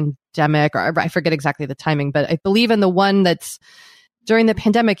pre-pandemic, or I forget exactly the timing, but I believe in the one that's during the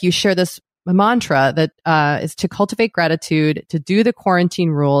pandemic, you share this mantra that is to cultivate gratitude, to do the quarantine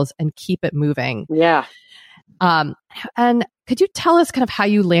rules, and keep it moving. Yeah. And could you tell us kind of how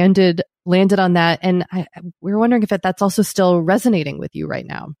you landed on that? And we were wondering if that's also still resonating with you right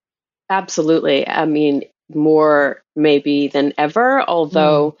now. Absolutely. I mean, more maybe than ever,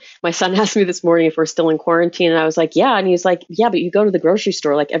 although my son asked me this morning if we're still in quarantine, and I was like, yeah. And he's like, yeah, but you go to the grocery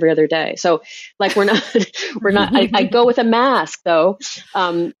store like every other day. So like, we're not, I go with a mask though.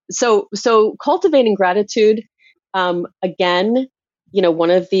 So cultivating gratitude, again,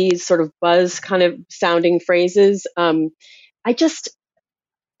 one of these sort of buzz kind of sounding phrases. There's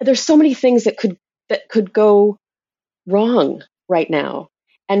so many things that could go wrong right now.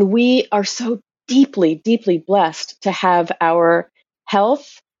 And we are so deeply, deeply blessed to have our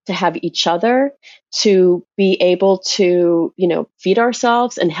health, to have each other, to be able to, feed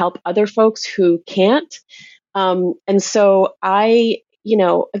ourselves and help other folks who can't. And so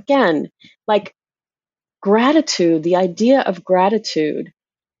again, like gratitude, the idea of gratitude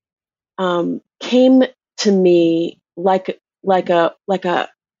came to me like a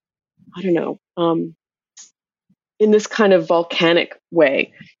I don't know, in this kind of volcanic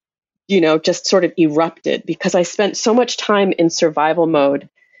way, just sort of erupted because I spent so much time in survival mode,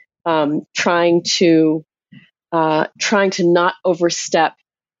 trying to not overstep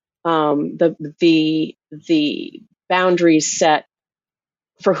the boundaries set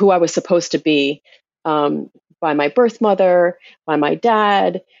for who I was supposed to be by my birth mother, by my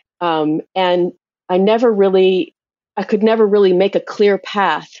dad, and I could never really make a clear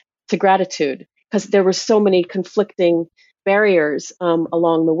path to gratitude because there were so many conflicting barriers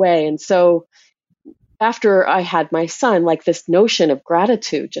along the way. And so after I had my son, like this notion of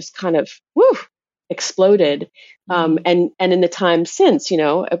gratitude just kind of exploded. And in the time since,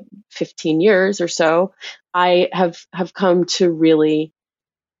 15 years or so, I have come to really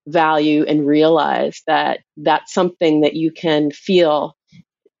value and realize that that's something that you can feel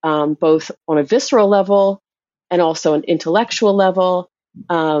both on a visceral level and also an intellectual level,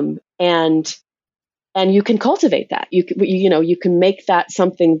 and you can cultivate that. You can make that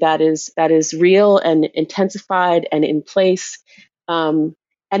something that is real and intensified and in place. And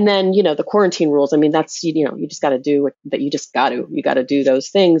then the quarantine rules. I mean, that's you just got to do what that you got to do those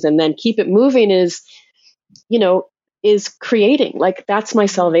things, and then keep it moving is creating. Like that's my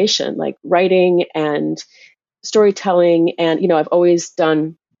salvation. Like writing and storytelling, and I've always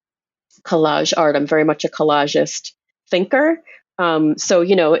done collage art. I'm very much a collagist thinker. So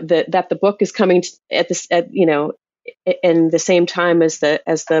that the book is coming in the same time as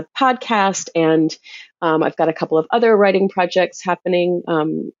the podcast, and I've got a couple of other writing projects happening,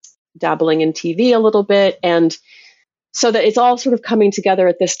 dabbling in TV a little bit, and so that it's all sort of coming together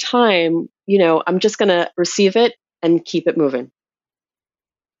at this time. I'm just going to receive it and keep it moving.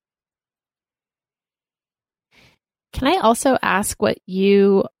 Can I also ask what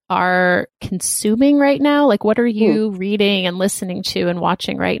you are consuming right now? Like, what are you reading and listening to and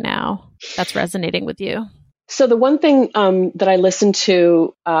watching right now that's resonating with you? So the one thing that I listen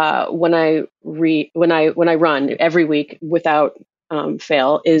to when I run every week without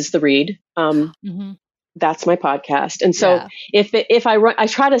fail is The Read. That's my podcast. And so if I run, I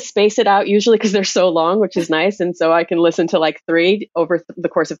try to space it out usually because they're so long, which is nice. And so I can listen to like 3 over the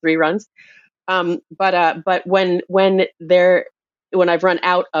course of 3 runs. But when I've run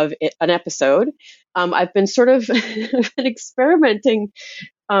out of an episode, I've been sort of experimenting,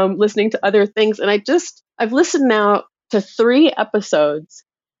 listening to other things. And I've listened now to 3 episodes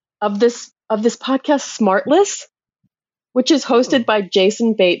of this podcast, Smartless, which is hosted by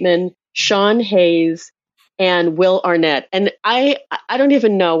Jason Bateman, Sean Hayes, and Will Arnett. And I don't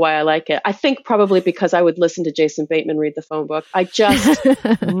even know why I like it. I think probably because I would listen to Jason Bateman read the phone book. I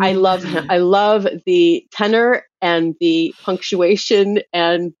love him. I love the tenor and the punctuation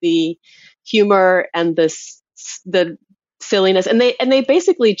and the humor and the silliness. And they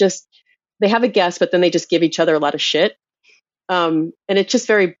basically they have a guest, but then they just give each other a lot of shit. And it's just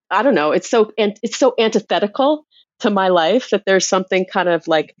very, I don't know. It's so antithetical to my life that there's something kind of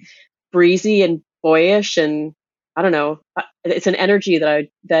like breezy and boyish, and I don't know. It's an energy that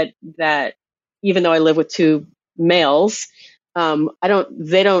even though I live with 2 males,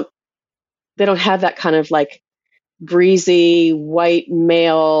 they don't have that kind of like breezy white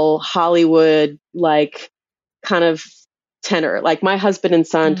male Hollywood like kind of tenor. Like my husband and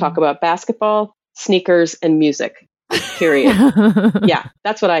son talk about basketball, sneakers, and music. Period. Yeah,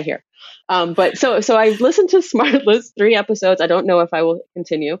 that's what I hear. But so I've listened to Smartless 3 episodes. I don't know if I will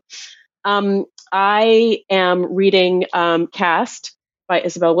continue. I am reading Cast by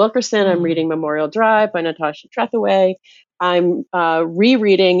Isabel Wilkerson. I'm reading Memorial Drive by Natasha Trethewey. I'm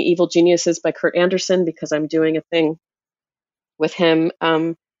rereading Evil Geniuses by Kurt Anderson because I'm doing a thing with him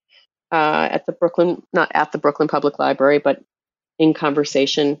not at the Brooklyn Public Library, but in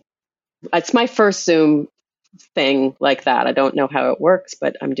conversation. It's my first Zoom thing like that. I don't know how it works,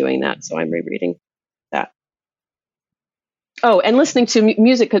 but I'm doing that. So I'm rereading that. Oh, and listening to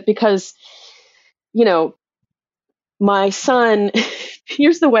music because, my son,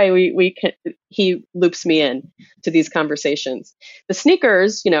 here's the way he loops me in to these conversations. The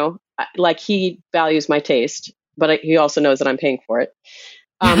sneakers, like he values my taste, but he also knows that I'm paying for it.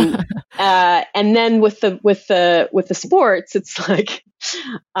 And then with the sports, it's like,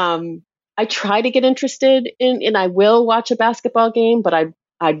 I try to get interested in, and I will watch a basketball game, but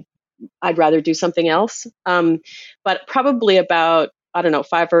I'd rather do something else. But probably about, I don't know,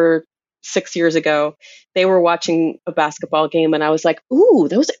 5 or 6 years ago, they were watching a basketball game, and I was like, "Ooh,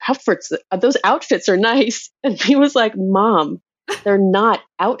 those outfits are nice." And he was like, "Mom, they're not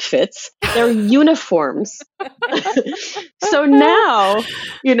outfits; they're uniforms." So now,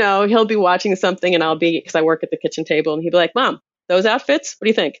 he'll be watching something, and because I work at the kitchen table, and he'll be like, "Mom, those outfits? What do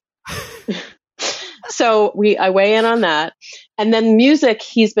you think?" So I weigh in on that. And then music,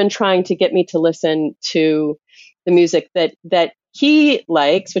 he's been trying to get me to listen to the music that he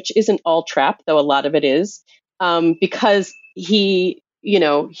likes, which isn't all trap, though a lot of it is, because he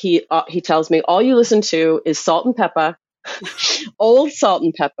tells me all you listen to is Salt and Pepper, old Salt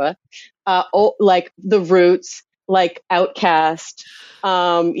and Pepper, like The Roots, like Outkast,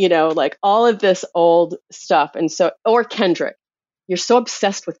 like all of this old stuff. And so, or Kendrick. You're so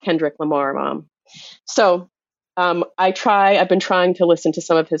obsessed with Kendrick Lamar, Mom. So I've been trying to listen to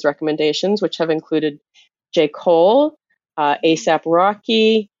some of his recommendations, which have included J. Cole, A$AP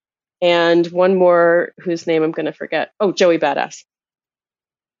Rocky, and one more whose name I'm going to forget. Oh, Joey Badass.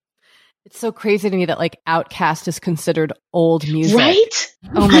 It's so crazy to me that like Outkast is considered old music. Right?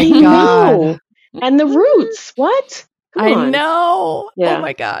 Oh my God. And The Roots. What? I know. Yeah. Oh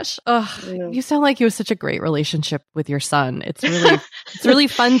my gosh. You sound like you have such a great relationship with your son. It's really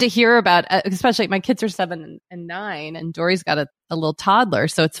fun to hear about, especially my kids are 7 and 9 and Dory's got a little toddler.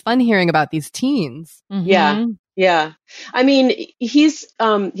 So it's fun hearing about these teens. Mm-hmm. Yeah. Yeah. I mean, he's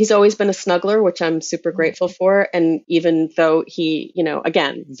always been a snuggler, which I'm super grateful for. And even though he,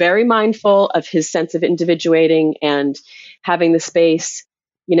 again, very mindful of his sense of individuating and having the space,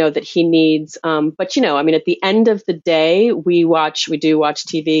 that he needs. But, I mean, at the end of the day, we do watch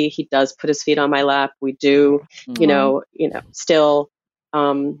TV. He does put his feet on my lap. We do, still,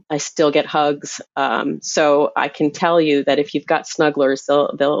 I still get hugs. So I can tell you that if you've got snugglers,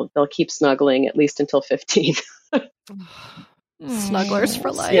 they'll keep snuggling at least until 15. Snugglers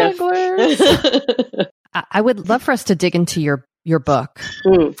for life. Yeah. Snugglers. I would love for us to dig into your book.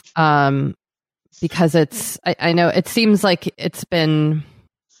 Because I know it seems like it's been,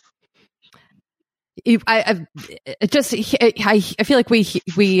 I feel like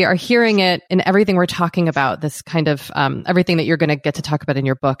we are hearing it in everything we're talking about, this kind of everything that you're going to get to talk about in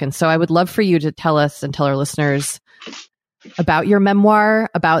your book. And so I would love for you to tell us and tell our listeners about your memoir,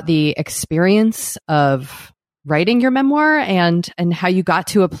 about the experience of writing your memoir, and how you got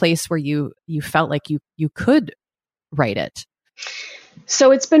to a place where you felt like you could write it.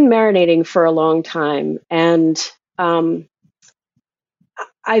 So it's been marinating for a long time, and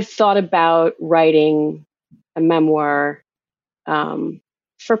I've thought about writing a memoir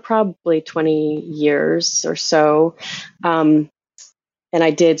for probably 20 years or so. And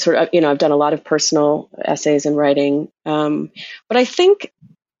I did sort of, I've done a lot of personal essays and writing. But I think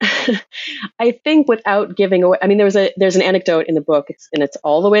without giving away, I mean, there's an anecdote in the book, it's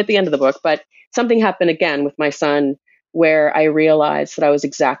all the way at the end of the book, but something happened again with my son where I realized that I was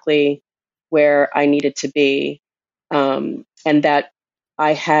exactly where I needed to be. And that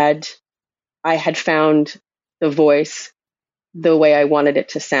I had found the voice the way I wanted it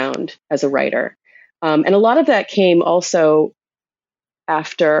to sound as a writer. And a lot of that came also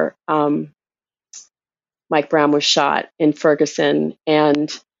after Mike Brown was shot in Ferguson,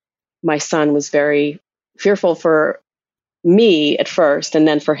 and my son was very fearful for me at first and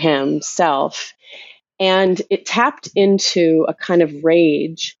then for himself. And it tapped into a kind of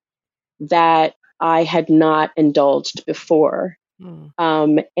rage that I had not indulged before.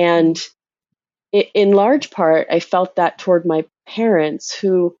 And in large part, I felt that toward my parents,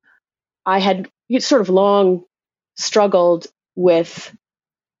 who I had sort of long struggled with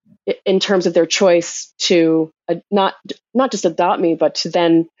in terms of their choice to not just adopt me, but to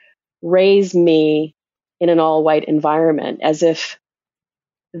then raise me in an all-white environment, as if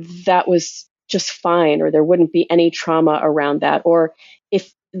that was just fine, or there wouldn't be any trauma around that, or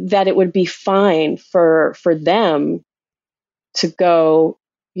if that it would be fine for them to go,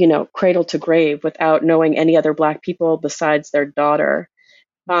 cradle to grave without knowing any other Black people besides their daughter.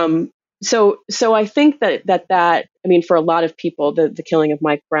 So I think that I mean, for a lot of people, the killing of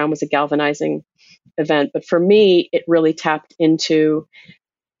Mike Brown was a galvanizing event. But for me, it really tapped into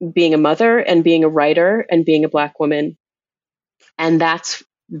being a mother and being a writer and being a Black woman. And that's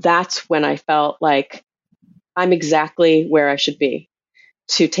when I felt like I'm exactly where I should be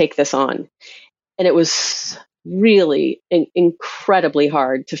to take this on. And it was really incredibly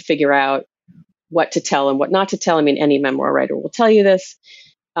hard to figure out what to tell and what not to tell. I mean, any memoir writer will tell you this,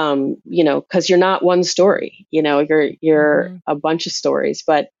 because you're not one story, you're a bunch of stories.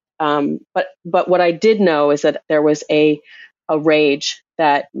 But what I did know is that there was a rage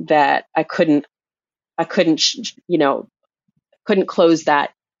that I couldn't close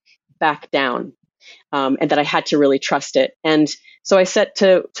that back down, and that I had to really trust it. And so I set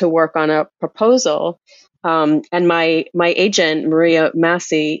to work on a proposal. And my agent, Maria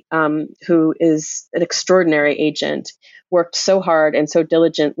Massey, who is an extraordinary agent, worked so hard and so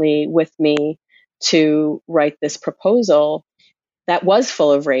diligently with me to write this proposal that was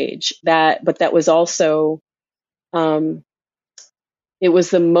full of rage, but that was also, it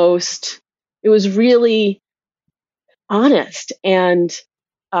was really honest, and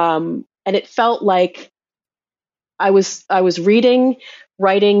it felt like I was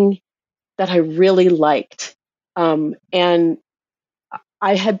writing that I really liked, and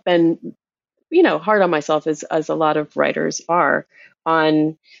I had been, hard on myself as a lot of writers are,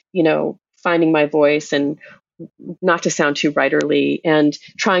 on, finding my voice and not to sound too writerly and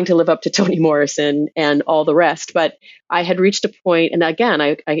trying to live up to Toni Morrison and all the rest. But I had reached a point, and again,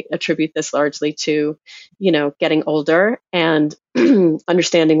 I attribute this largely to, getting older and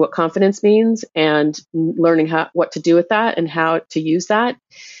understanding what confidence means and learning what to do with that and how to use that.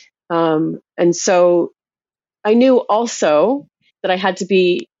 And so I knew also that I had to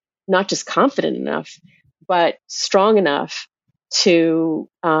be not just confident enough, but strong enough to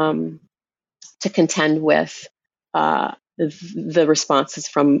contend with the responses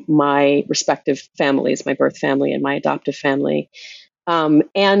from my respective families, my birth family and my adoptive family.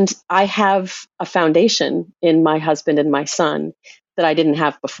 And I have a foundation in my husband and my son that I didn't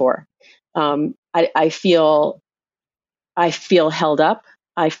have before. I feel held up.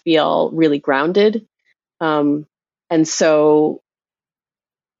 I feel really grounded. And so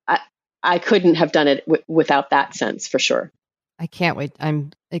I couldn't have done it without that sense, for sure. I can't wait.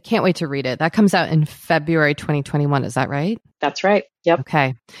 I can't wait to read it. That comes out in February 2021. Is that right? That's right. Yep.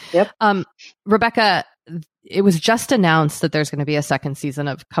 Okay. Yep. Rebecca, it was just announced that there's going to be a second season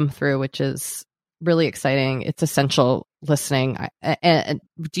of Come Through, which is really exciting. It's essential listening. And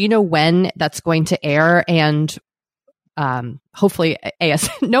do you know when that's going to air? And hopefully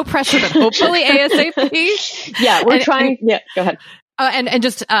no pressure, but hopefully ASAP. Yeah, we're trying. Yeah, go ahead. And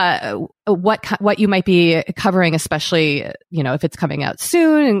just what you might be covering, especially, if it's coming out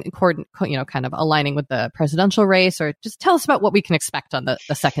soon and kind of aligning with the presidential race, or just tell us about what we can expect on the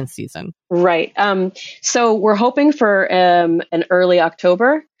second season. Right. So we're hoping for an early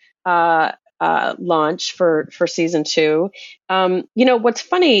October launch for season 2. What's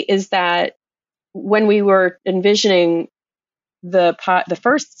funny is that when we were envisioning the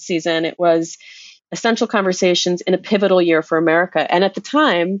first season, it was essential conversations in a pivotal year for America. And at the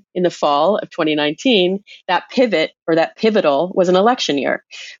time, in the fall of 2019, that pivotal was an election year,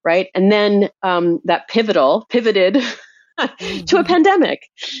 right? And then that pivoted to a pandemic.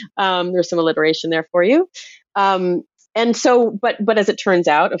 There's some alliteration there for you. And so, but as it turns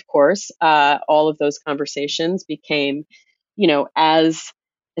out, of course, all of those conversations became, as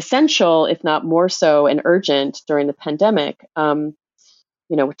essential, if not more so, and urgent during the pandemic.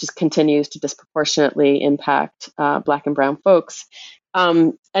 Which just continues to disproportionately impact Black and Brown folks.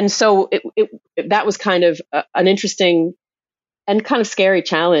 And so that was kind of an interesting and kind of scary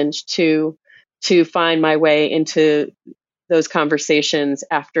challenge to find my way into those conversations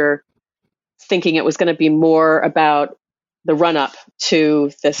after thinking it was going to be more about the run up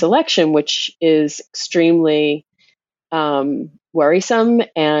to this election, which is extremely worrisome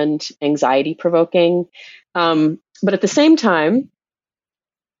and anxiety provoking. But at the same time,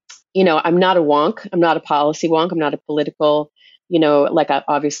 I'm not a wonk. I'm not a policy wonk. I'm not a political,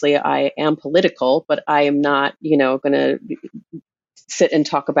 obviously I am political, but I am not, going to sit and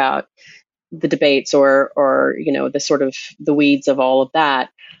talk about the debates or, the sort of the weeds of all of that.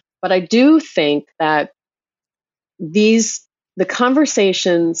 But I do think that the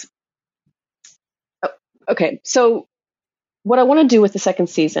conversations. Okay. So what I want to do with the second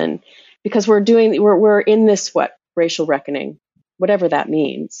season, because we're in this, racial reckoning, whatever that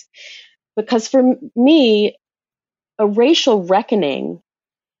means. Because for me, a racial reckoning,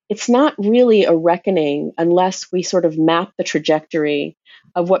 it's not really a reckoning unless we sort of map the trajectory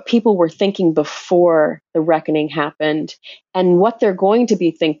of what people were thinking before the reckoning happened and what they're going to be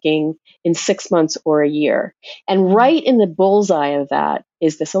thinking in 6 months or a year. And right in the bullseye of that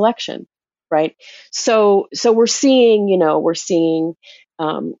is this election, right? So we're seeing,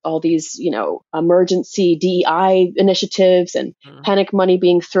 all these, emergency DEI initiatives and panic money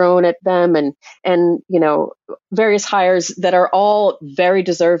being thrown at them and various hires that are all very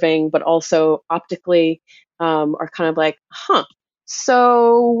deserving, but also optically are kind of like,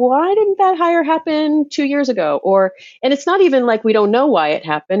 so why didn't that hire happen 2 years ago? And it's not even like we don't know why it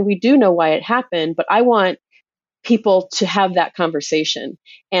happened. We do know why it happened, but I want people to have that conversation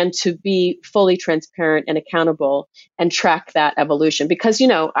and to be fully transparent and accountable and track that evolution. Because,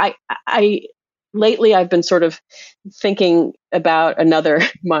 I lately I've been sort of thinking about another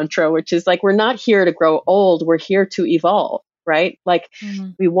mantra, which is like, we're not here to grow old. We're here to evolve, right? Like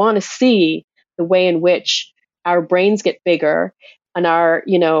we want to see the way in which our brains get bigger and our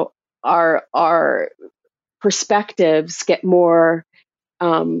perspectives get more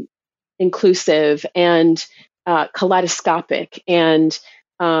inclusive and kaleidoscopic, and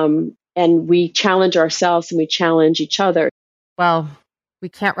we challenge ourselves and we challenge each other. Well, we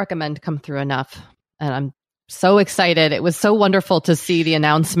can't recommend Come Through enough. And I'm so excited. It was so wonderful to see the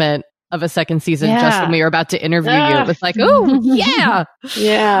announcement of a second season just when we were about to interview you. It was like, oh, yeah.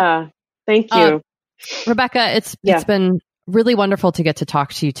 Yeah. Thank you. Rebecca, it's been really wonderful to get to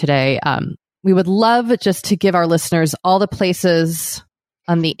talk to you today. We would love just to give our listeners all the places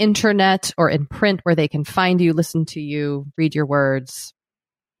on the internet or in print where they can find you, listen to you, read your words,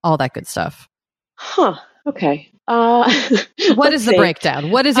 all that good stuff. Huh. Okay. What is the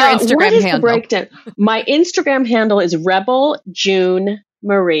breakdown? What is your Instagram what is handle? The breakdown? My Instagram handle is Rebel June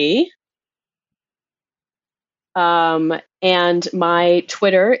Marie. And my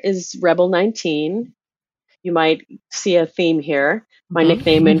Twitter is Rebel19. You might see a theme here. My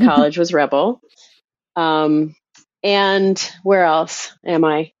nickname in college was Rebel. And where else am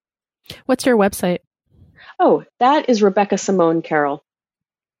I? What's your website? Oh, that is Rebecca Simone Carroll.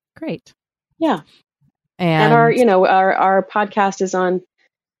 Great. Yeah. And our podcast is on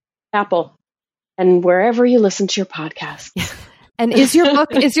Apple and wherever you listen to your podcast. And is your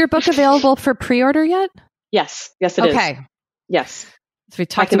book available for pre-order yet? Yes, it is. Okay. Yes. So we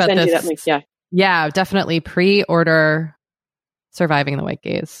talked about this. That link. Yeah. Yeah, definitely pre-order Surviving the White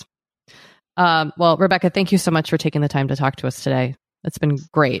Gaze. Well, Rebecca, thank you so much for taking the time to talk to us today. It's been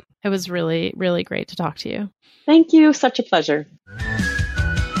great. It was really, really great to talk to you. Thank you. Such a pleasure.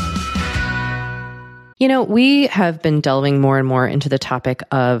 We have been delving more and more into the topic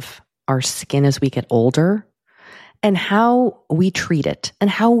of our skin as we get older and how we treat it and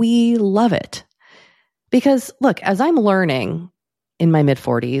how we love it. Because look, as I'm learning in my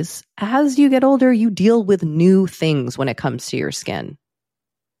mid-40s, as you get older, you deal with new things when it comes to your skin.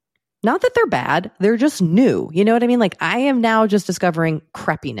 Not that they're bad, they're just new. You know what I mean? Like I am now just discovering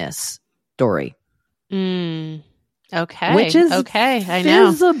crepiness, Dory. Okay. Which is I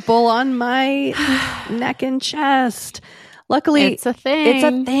know. visible on my neck and chest. Luckily, it's a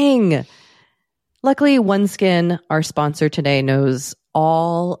thing. Luckily, OneSkin, our sponsor today, knows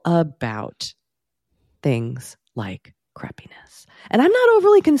all about things like crepiness. And I'm not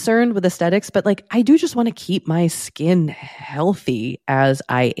overly concerned with aesthetics, but I do just want to keep my skin healthy as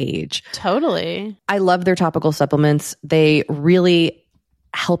I age. Totally. I love their topical supplements. They really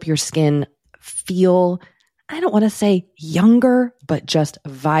help your skin feel, I don't want to say younger, but just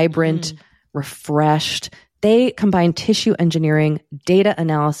vibrant, refreshed. They combine tissue engineering, data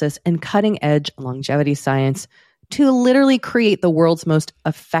analysis, and cutting-edge longevity science to literally create the world's most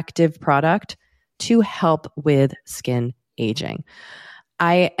effective product to help with skin aging.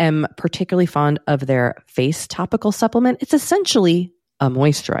 I am particularly fond of their face topical supplement. It's essentially a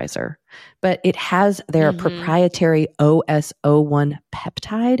moisturizer, but it has their proprietary OS01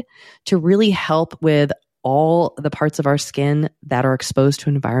 peptide to really help with all the parts of our skin that are exposed to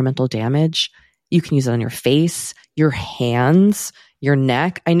environmental damage. You can use it on your face, your hands, your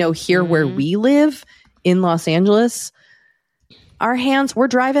neck. I know here where we live in Los Angeles, our hands, we're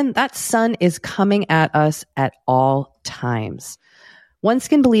driving, that sun is coming at us at all times.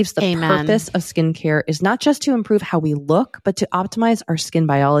 OneSkin believes the purpose of skincare is not just to improve how we look, but to optimize our skin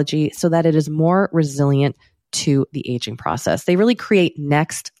biology so that it is more resilient to the aging process. They really create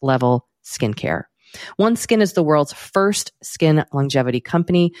next level skincare. OneSkin is the world's first skin longevity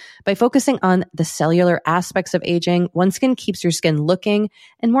company. By focusing on the cellular aspects of aging, OneSkin keeps your skin looking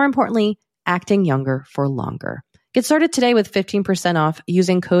and, more importantly, acting younger for longer. Get started today with 15% off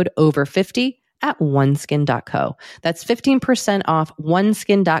using code OVER50 at oneskin.co. That's 15% off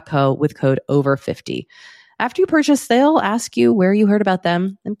oneskin.co with code OVER50. After you purchase, they'll ask you where you heard about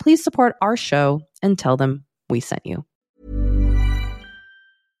them, and please support our show and tell them we sent you.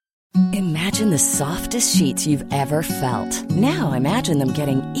 Imagine the softest sheets you've ever felt. Now imagine them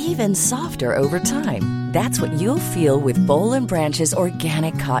getting even softer over time. That's what you'll feel with Boll & Branch's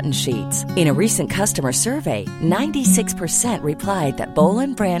organic cotton sheets. In a recent customer survey, 96% replied that Boll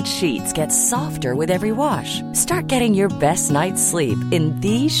 & Branch sheets get softer with every wash. Start getting your best night's sleep in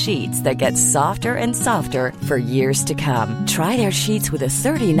these sheets that get softer and softer for years to come. Try their sheets with a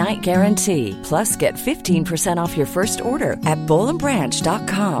 30-night guarantee. Plus, get 15% off your first order at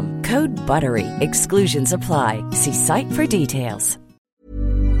bollandbranch.com. Code BUTTERY. Exclusions apply. See site for details.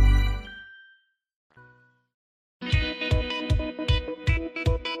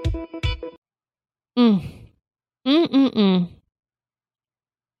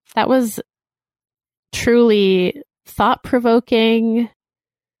 That was truly thought-provoking,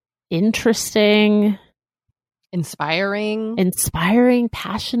 interesting, inspiring,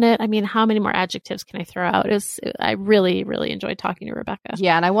 passionate. I mean, how many more adjectives can I throw out? I really, really enjoyed talking to Rebecca.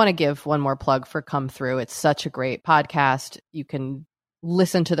 Yeah. And I want to give one more plug for Come Through. It's such a great podcast. You can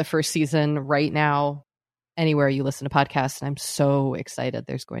listen to the first season right now, anywhere you listen to podcasts. And I'm so excited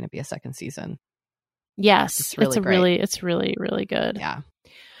there's going to be a second season. Yes. It's really, really good. Yeah.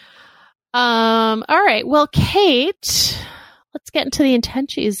 All right. Well, Kate, let's get into the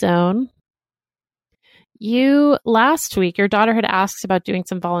Intenchi zone. Last week, your daughter had asked about doing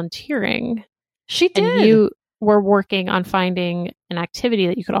some volunteering. She did. And you were working on finding an activity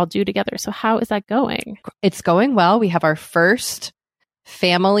that you could all do together. So how is that going? It's going well. We have our first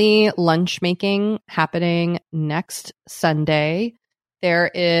family lunch making happening next Sunday. There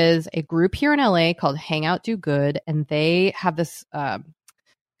is a group here in LA called Hang Out Do Good, and they have this kind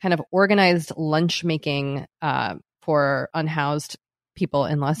of organized lunch making for unhoused people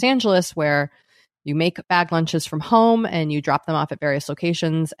in Los Angeles, where you make bag lunches from home and you drop them off at various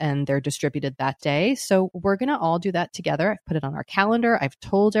locations and they're distributed that day. So we're going to all do that together. I've put it on our calendar. I've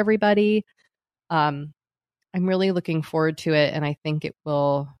told everybody. I'm really looking forward to it. And I think it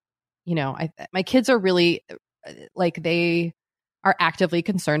will, my kids are really they are actively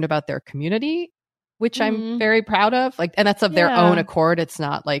concerned about their community, which I'm very proud of. And that's of their own accord. It's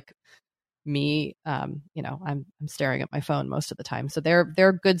not like me, I'm staring at my phone most of the time. So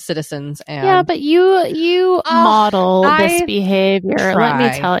they're good citizens. And but you model this behavior. Try.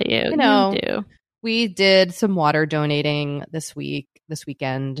 Let me tell you, you do. We did some water donating this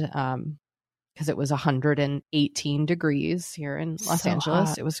weekend, because it was 118 degrees here in Los Angeles.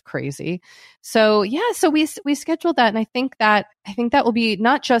 Hot. It was crazy. So we scheduled that, and I think that will be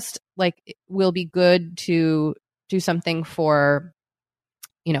not just will be good to do something for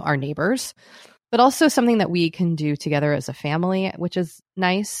our neighbors, but also something that we can do together as a family, which is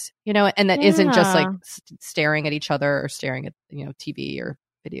nice, and that isn't just staring at each other or staring at, TV or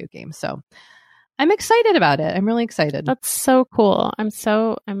video games. So I'm excited about it. I'm really excited. That's so cool. I'm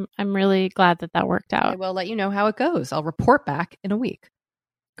really glad that worked out. I will let you know how it goes. I'll report back in a week.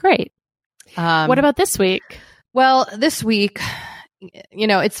 Great. What about this week? Well, this week,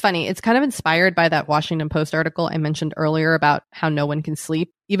 it's funny. It's kind of inspired by that Washington Post article I mentioned earlier about how no one can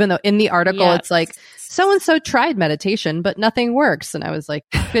sleep, even though in the article it's like, so-and-so tried meditation, but nothing works. And I was like,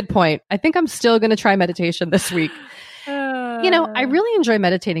 good point. I think I'm still going to try meditation this week. I really enjoy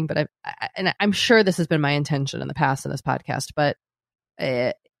meditating, but I'm sure this has been my intention in the past in this podcast, but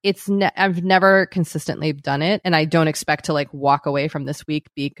I've never consistently done it. And I don't expect to walk away from this week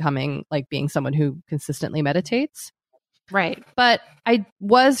becoming being someone who consistently meditates. Right. But I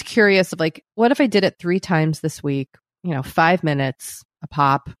was curious of what if I did it 3 times this week, 5 minutes a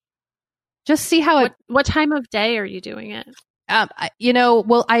pop, just see how what time of day are you doing it?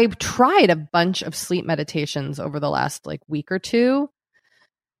 I've tried a bunch of sleep meditations over the last week or two,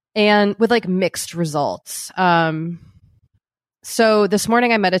 and with mixed results. So this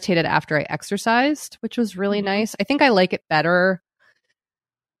morning I meditated after I exercised, which was really nice. I think I like it better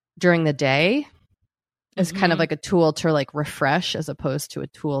during the day as kind of a tool to refresh, as opposed to a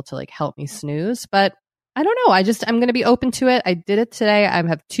tool to help me snooze. But I don't know. I'm going to be open to it. I did it today. I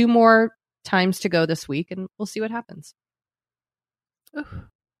have 2 more times to go this week, and we'll see what happens. Ooh,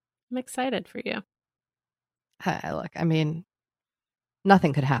 I'm excited for you. Look,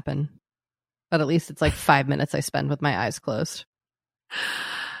 nothing could happen, but at least it's 5 minutes I spend with my eyes closed.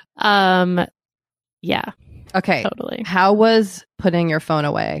 Yeah. Okay. Totally. How was putting your phone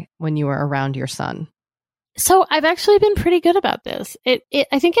away when you were around your son? So I've actually been pretty good about this. I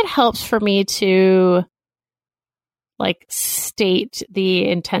think it helps for me to state the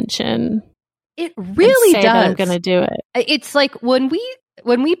intention. It really does. That I'm going to do it. It's when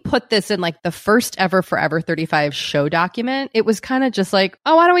we put this in the first ever Forever 35 show document, it was kind of just why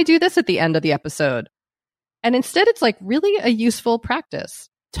don't we do this at the end of the episode? And instead it's really a useful practice.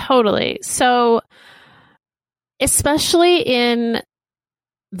 Totally. So especially in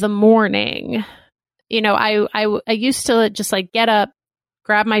the morning, I used to just get up,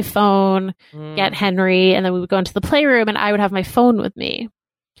 grab my phone, get Henry, and then we would go into the playroom and I would have my phone with me.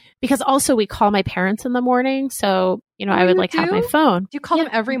 Because also we call my parents in the morning. So, I would have my phone. Do you call them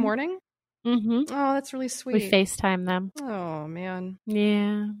every morning? Mm-hmm. Oh, that's really sweet. We FaceTime them. Oh, man.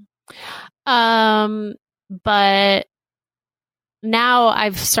 Yeah. But now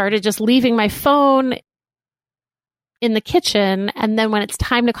I've started just leaving my phone in the kitchen. And then when it's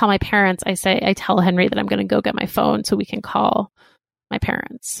time to call my parents, I tell Henry that I'm going to go get my phone so we can call my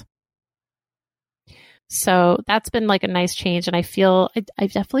parents. So that's been a nice change. And I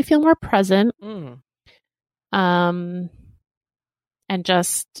definitely feel more present. And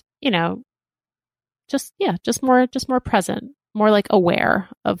just just more present, more like aware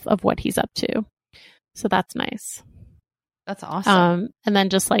of what he's up to. So that's nice. That's awesome. And then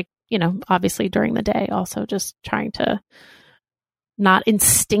just like, obviously during the day, also just trying to not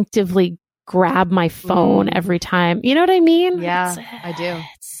instinctively grab my phone every time. You know what I mean? Yeah, I do.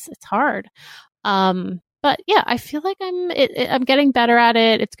 It's hard. But yeah, I feel like I'm getting better at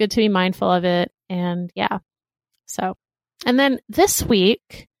it. It's good to be mindful of it. And yeah. So, and then this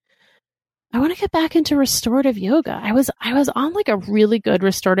week, I want to get back into restorative yoga. I was on like a really good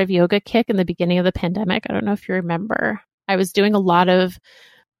restorative yoga kick in the beginning of the pandemic. I don't know if you remember. I was doing a lot of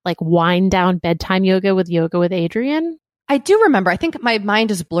like wind down bedtime yoga with Adriene. I do remember. I think my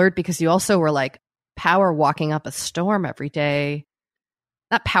mind is blurred because you also were like power walking up a storm every day.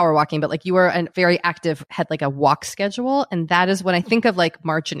 Not power walking, but like you were a very active, had like a walk schedule. And that is when I think of like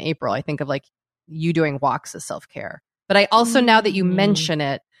March and April, I think of like you doing walks as self-care. But I also, now that you mention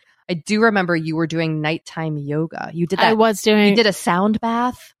it, I do remember you were doing nighttime yoga. You did that. You did a sound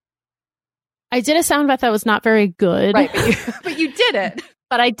bath. I did a sound bath that was not very good. Right. But you did it.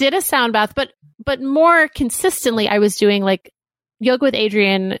 But I did a sound bath, but more consistently, I was doing like yoga with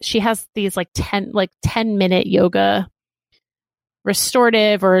Adriene. She has these like 10-minute yoga,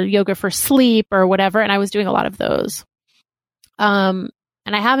 restorative or yoga for sleep or whatever. And I was doing a lot of those. And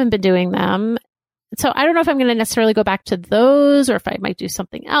I haven't been doing them. So I don't know if I'm going to necessarily go back to those or if I might do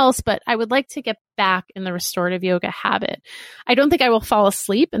something else, but I would like to get back in the restorative yoga habit. I don't think I will fall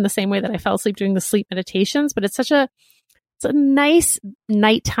asleep in the same way that I fell asleep doing the sleep meditations, but it's a nice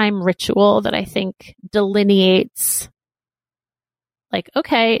nighttime ritual that I think delineates like,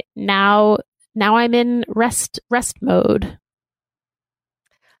 okay, now I'm in rest mode.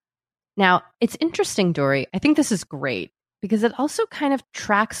 Now, it's interesting, Doree. I think this is great because it also kind of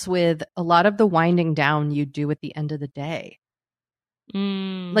tracks with a lot of the winding down you do at the end of the day.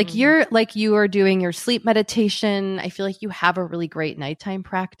 Like you are doing your sleep meditation. I feel like you have a really great nighttime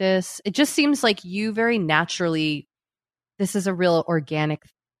practice. It just seems like you very naturally, this is a real organic,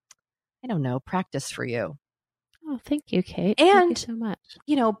 practice for you. Oh, thank you, Kate. And, thank you so much.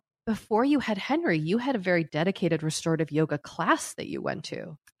 Before you had Henry, you had a very dedicated restorative yoga class that you went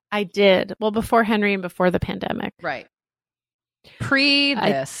to. I did. Well, before Henry and before the pandemic. Right. Pre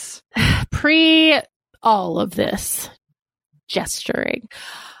all of this gesturing.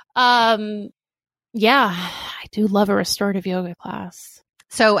 Yeah, I do love a restorative yoga class.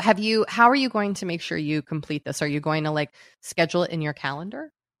 So how are you going to make sure you complete this? Are you going to like schedule it in your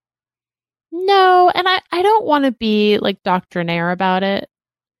calendar? No. And I don't want to be like doctrinaire about it.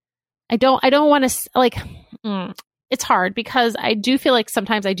 I don't want to like, it's hard because I do feel like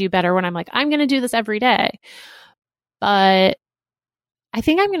sometimes I do better when I'm like, I'm going to do this every day. But I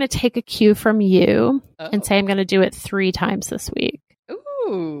think I'm going to take a cue from you and say I'm going to do it 3 times this week.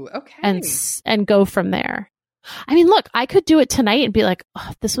 Ooh, okay. And go from there. I mean, look, I could do it tonight and be like,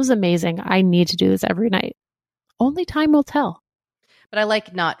 oh, this was amazing. I need to do this every night. Only time will tell. But I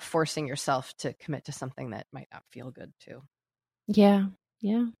like not forcing yourself to commit to something that might not feel good too. Yeah.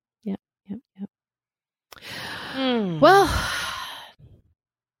 Well,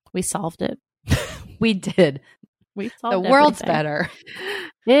 we solved it. We did. We solved the world's everything. Better.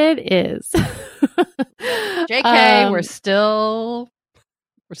 It is. JK, we're still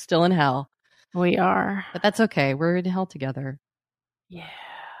in hell. We are. But that's okay. We're in hell together. Yeah.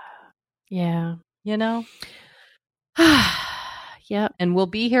 Yeah. Yep. And we'll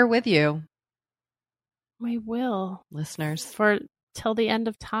be here with you. We will. Listeners. For till the end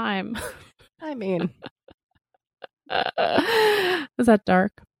of time. I mean. Is that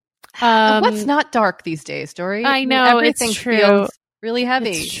dark? What's not dark these days, Doree? I know. Everything it's true. Feels really heavy.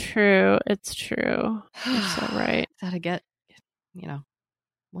 It's true. You're so right. Gotta get,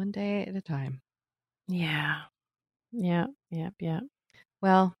 one day at a time. Yeah. Yeah.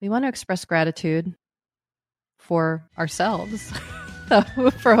 Well, we want to express gratitude for ourselves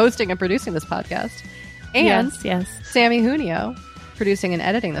for hosting and producing this podcast. And yes. Sammy Junio producing and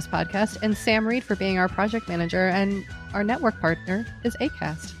editing this podcast, and Sam Reed for being our project manager, and our network partner is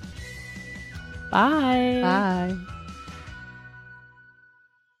Acast. Bye. Bye.